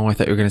Later. Oh, I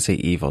thought you were going to say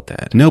Evil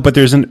Dead. No, but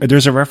there's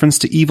a reference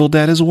to Evil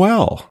Dead as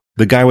well.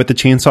 The guy with the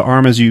chainsaw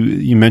arm, as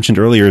you mentioned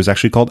earlier, is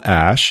actually called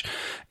Ash,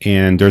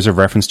 and there's a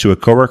reference to a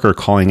coworker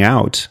calling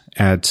out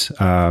at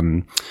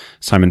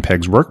Simon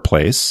Pegg's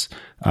workplace,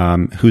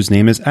 whose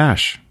name is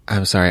Ash.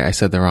 I'm sorry, I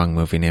said the wrong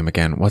movie name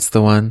again. What's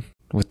the one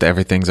with the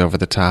everything's over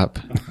the top?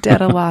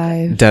 Dead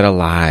Alive. Dead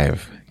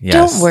Alive.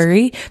 Yes. Don't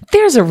worry.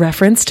 There's a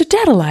reference to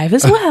Dead Alive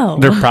as well.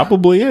 There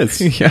probably is.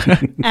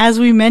 Yeah. As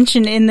we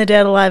mentioned in the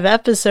Dead Alive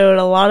episode,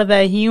 a lot of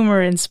that humor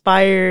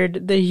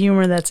inspired the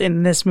humor that's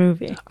in this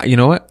movie. You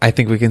know what? I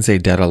think we can say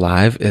Dead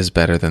Alive is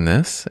better than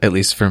this, at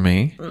least for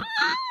me.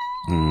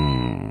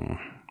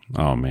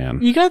 Oh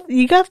man. You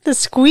got the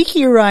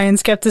squeaky Ryan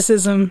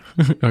skepticism.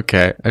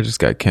 Okay, I just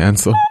got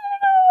canceled.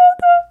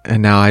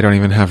 And now I don't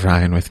even have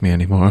Ryan with me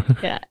anymore.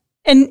 Yeah.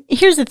 And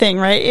here's the thing,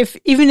 right?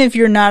 Even if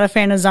you're not a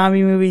fan of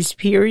zombie movies,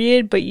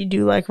 period, but you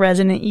do like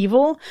Resident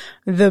Evil,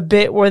 the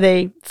bit where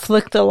they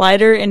flick the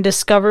lighter and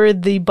discover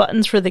the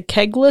buttons for the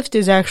keg lift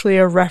is actually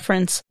a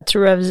reference to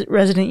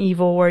Resident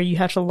Evil, where you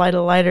have to light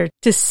a lighter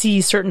to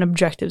see certain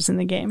objectives in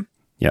the game.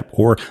 Yep.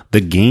 Or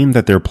the game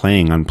that they're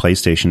playing on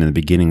PlayStation in the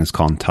beginning is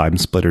called Time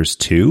Splitters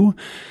 2.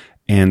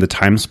 And the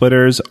Time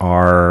Splitters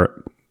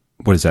are,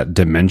 what is that?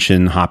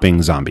 Dimension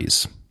hopping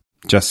zombies.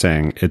 Just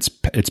saying, it's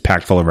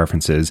packed full of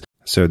references.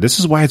 So this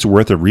is why it's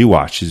worth a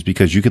rewatch, is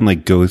because you can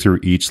like go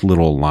through each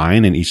little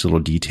line and each little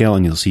detail,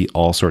 and you'll see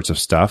all sorts of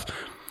stuff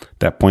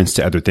that points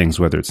to other things,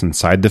 whether it's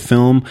inside the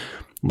film,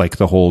 like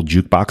the whole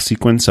jukebox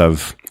sequence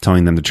of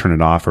telling them to turn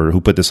it off, or who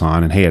put this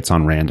on, and hey, it's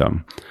on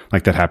random.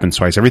 Like that happens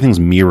twice. Everything's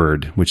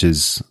mirrored, which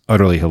is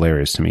utterly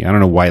hilarious to me. I don't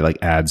know why it like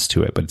adds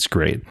to it, but it's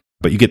great.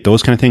 But you get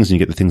those kind of things, and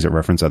you get the things that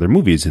reference other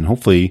movies. And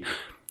hopefully,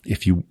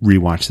 if you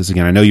rewatch this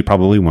again, I know you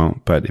probably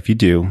won't, but if you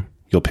do,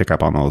 you'll pick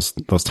up on those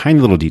tiny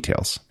little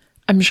details.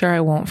 I'm sure I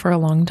won't for a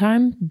long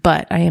time,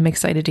 but I am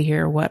excited to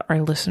hear what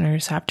our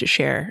listeners have to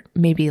share.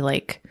 Maybe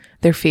like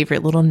their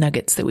favorite little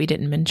nuggets that we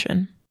didn't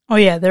mention. Oh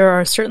yeah, there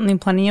are certainly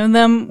plenty of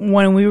them.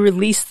 When we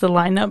released the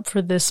lineup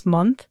for this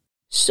month,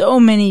 so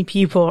many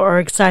people are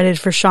excited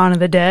for Shaun of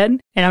the Dead,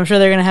 and I'm sure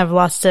they're going to have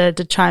lots to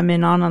chime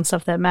in on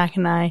stuff that Mac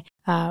and I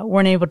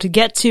weren't able to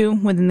get to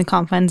within the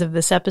confines of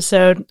this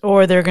episode,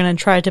 or they're going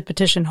to try to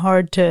petition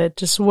hard to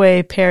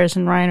sway Paris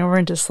and Ryan over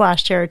into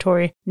Slash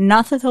territory.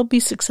 Not that they'll be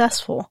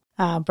successful,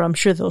 but I'm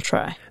sure they'll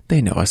try.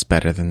 They know us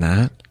better than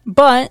that.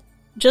 But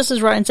just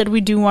as Ryan said, we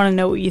do want to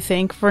know what you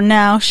think. For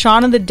now,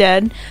 Shaun of the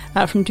Dead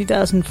from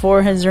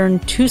 2004 has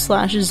earned 2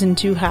 slashes and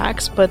 2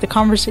 hacks, but the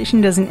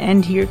conversation doesn't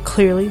end here.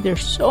 Clearly,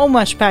 there's so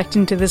much packed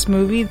into this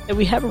movie that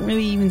we haven't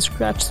really even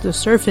scratched the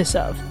surface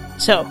of.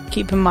 So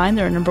keep in mind,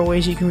 there are a number of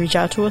ways you can reach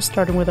out to us,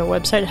 starting with our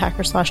website,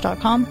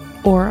 hackerslash.com.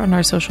 Or on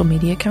our social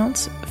media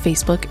accounts,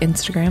 Facebook,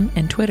 Instagram,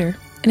 and Twitter.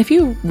 And if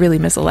you really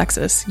miss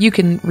Alexis, you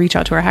can reach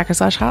out to our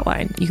Hackerslash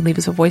hotline. You can leave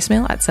us a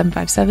voicemail at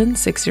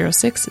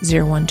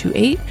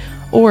 757-606-0128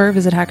 or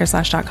visit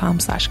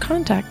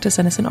hackerslash.com/contact to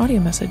send us an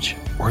audio message.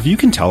 Or if you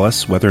can tell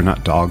us whether or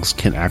not dogs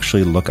can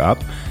actually look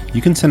up,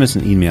 you can send us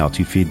an email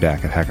to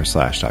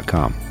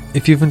feedback@hackerslash.com.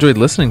 If you've enjoyed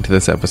listening to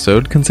this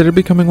episode, consider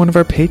becoming one of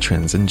our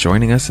patrons and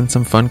joining us in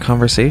some fun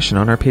conversation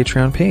on our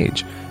Patreon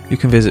page. You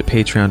can visit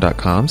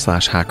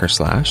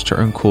patreon.com/hackerslash to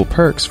earn cool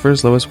perks for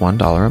as low as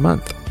 $1 a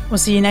month. We'll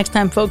see you next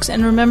time, folks.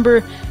 And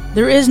remember,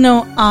 there is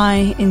no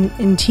I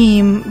in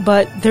team,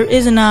 but there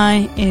is an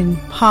I in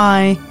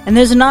pie. And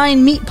there's an I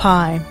in meat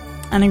pie.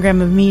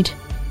 Anagram of meat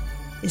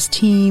is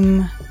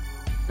team...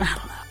 I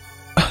don't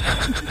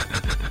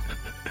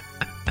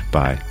know.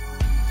 Bye.